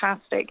is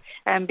fantastic,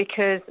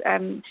 because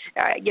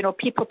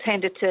people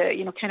tended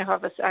to kind of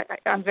have this.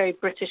 I'm very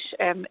British,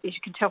 as you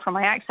can tell from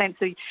my accent,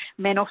 so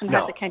men often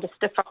have the kind of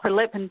stiff upper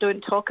lip and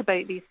don't talk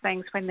about these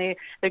things when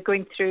they're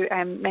going through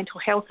mental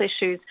health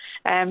issues.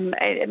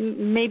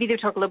 Maybe they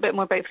talk a little bit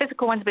more about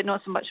physical ones, but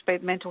not so much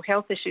about mental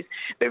health issues.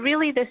 But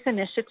really, this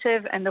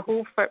initiative and the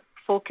whole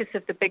focus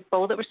of the Big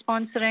Ball that we're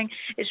sponsoring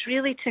is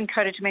really to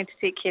encourage men to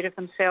take care of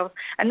themselves.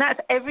 And that's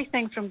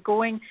everything from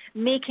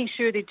making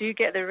sure they do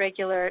get their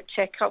regular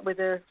checkup with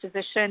their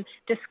physician,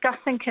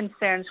 discussing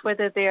concerns,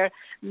 whether they're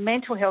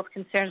mental health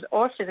concerns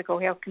or physical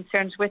health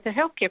concerns, with a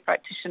healthcare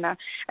practitioner.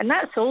 And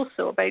that's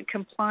also about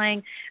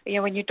complying.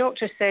 When your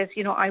doctor says,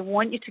 I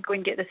want you to go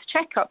and get this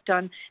checkup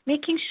done,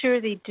 making sure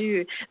they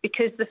do,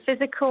 because the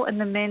physical and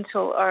the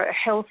mental are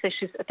health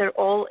issues. They're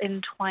all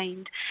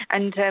entwined.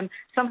 And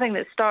something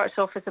that starts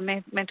off as a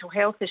mental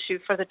health issue,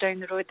 further down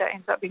the road that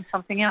ends up being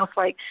something else,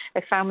 like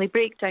family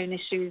breakdown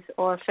issues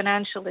or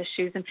financial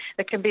issues, and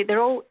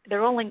they're all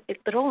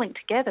linked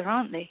together,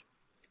 aren't they?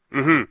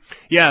 Mm-hmm.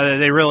 Yeah,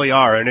 they really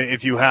are. And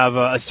if you have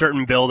a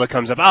certain bill that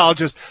comes up,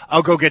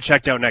 I'll go get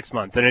checked out next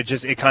month, and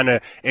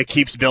it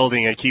keeps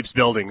building and keeps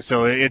building.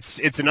 So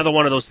it's another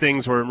one of those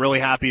things where I'm really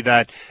happy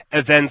that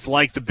events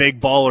like the Big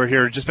Ball are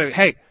here. Just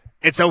hey,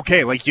 it's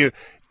okay. Like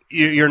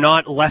you're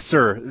not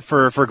lesser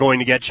for going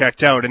to get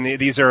checked out, and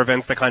these are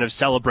events that kind of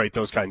celebrate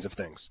those kinds of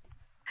things.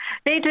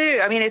 They do.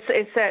 I mean, it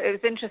was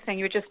interesting.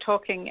 You were just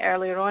talking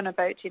earlier on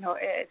about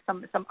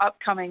some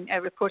upcoming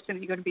reporting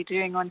that you're going to be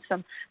doing on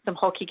some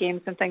hockey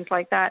games and things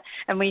like that.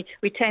 And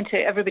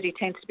everybody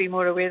tends to be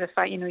more aware of the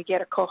fact you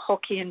get a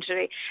hockey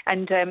injury,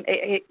 and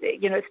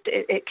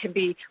it can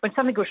be when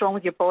something goes wrong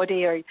with your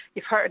body, or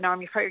you've hurt an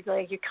arm, you've hurt your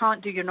leg, you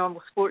can't do your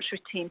normal sports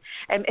routine.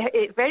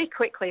 It very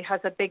quickly has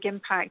a big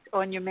impact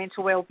on your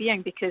mental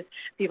well-being, because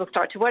people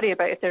start to worry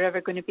about if they're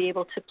ever going to be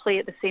able to play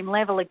at the same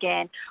level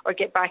again or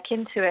get back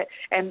into it.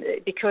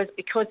 Because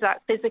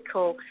that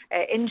physical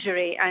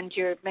injury and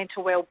your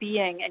mental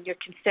well-being and your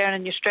concern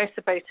and your stress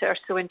about it are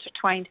so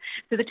intertwined.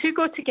 So the two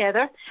go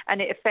together,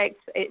 and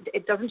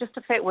it doesn't just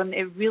affect women,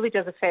 it really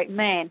does affect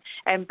men,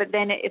 but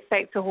then it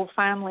affects the whole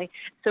family.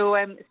 So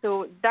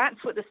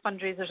that's what this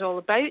fundraiser is all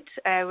about.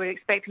 We're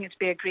expecting it to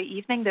be a great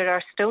evening. There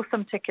are still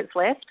some tickets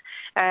left.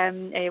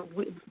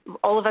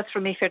 All of us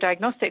from Mayfair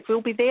Diagnostics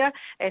will be there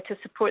to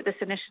support this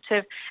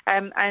initiative,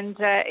 and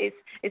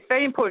it's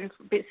very important,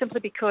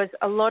 simply because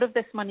a lot of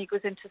this money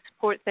goes in to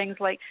support things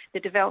like the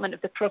development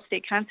of the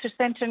Prostate Cancer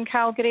Centre in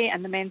Calgary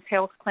and the Men's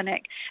Health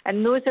Clinic.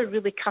 And those are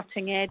really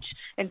cutting edge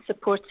in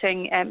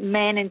supporting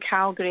men in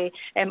Calgary,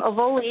 of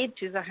all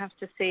ages, I have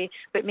to say,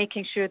 but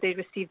making sure they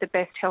receive the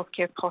best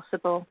healthcare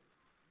possible.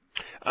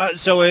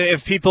 So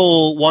if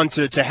people want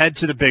to head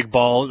to the Big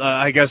Ball,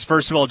 I guess,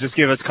 first of all, just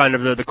give us kind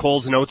of the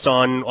Coles notes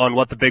on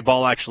what the Big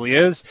Ball actually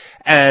is,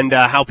 and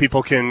how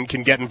people can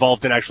get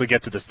involved and actually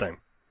get to this thing.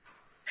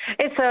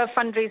 It's a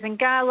fundraising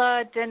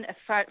gala,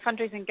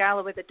 fundraising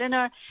gala with a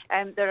dinner.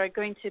 There are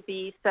going to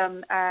be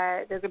some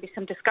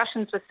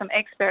discussions with some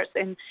experts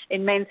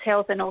in men's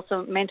health and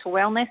also mental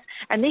wellness,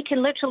 and they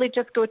can literally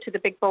just go to the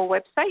Big Ball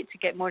website to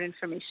get more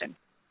information.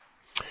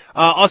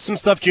 Awesome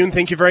stuff, June.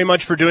 Thank you very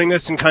much for doing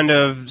this and kind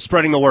of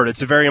spreading the word.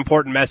 It's a very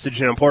important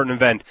message, an important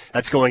event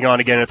that's going on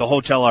again at the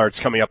Hotel Arts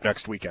coming up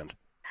next weekend.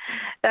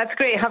 That's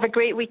great. Have a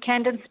great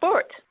weekend in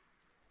sport.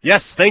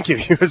 Yes, thank you.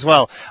 You as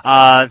well.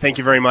 Thank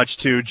you very much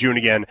to June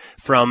again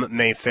from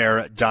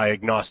Mayfair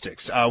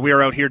Diagnostics. We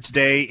are out here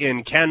today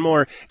in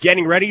Canmore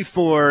getting ready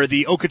for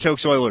the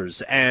Okotoks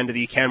Oilers and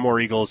the Canmore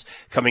Eagles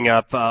coming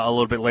up a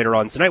little bit later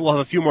on tonight. We'll have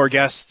a few more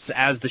guests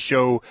as the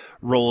show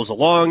rolls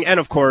along, and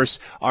of course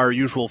our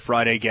usual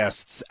Friday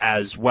guests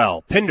as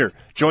well. Pinder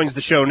joins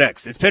the show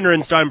next. It's Pinder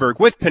and Steinberg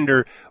with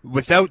Pinder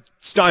without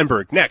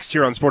Steinberg next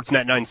here on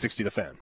Sportsnet 960 The Fan.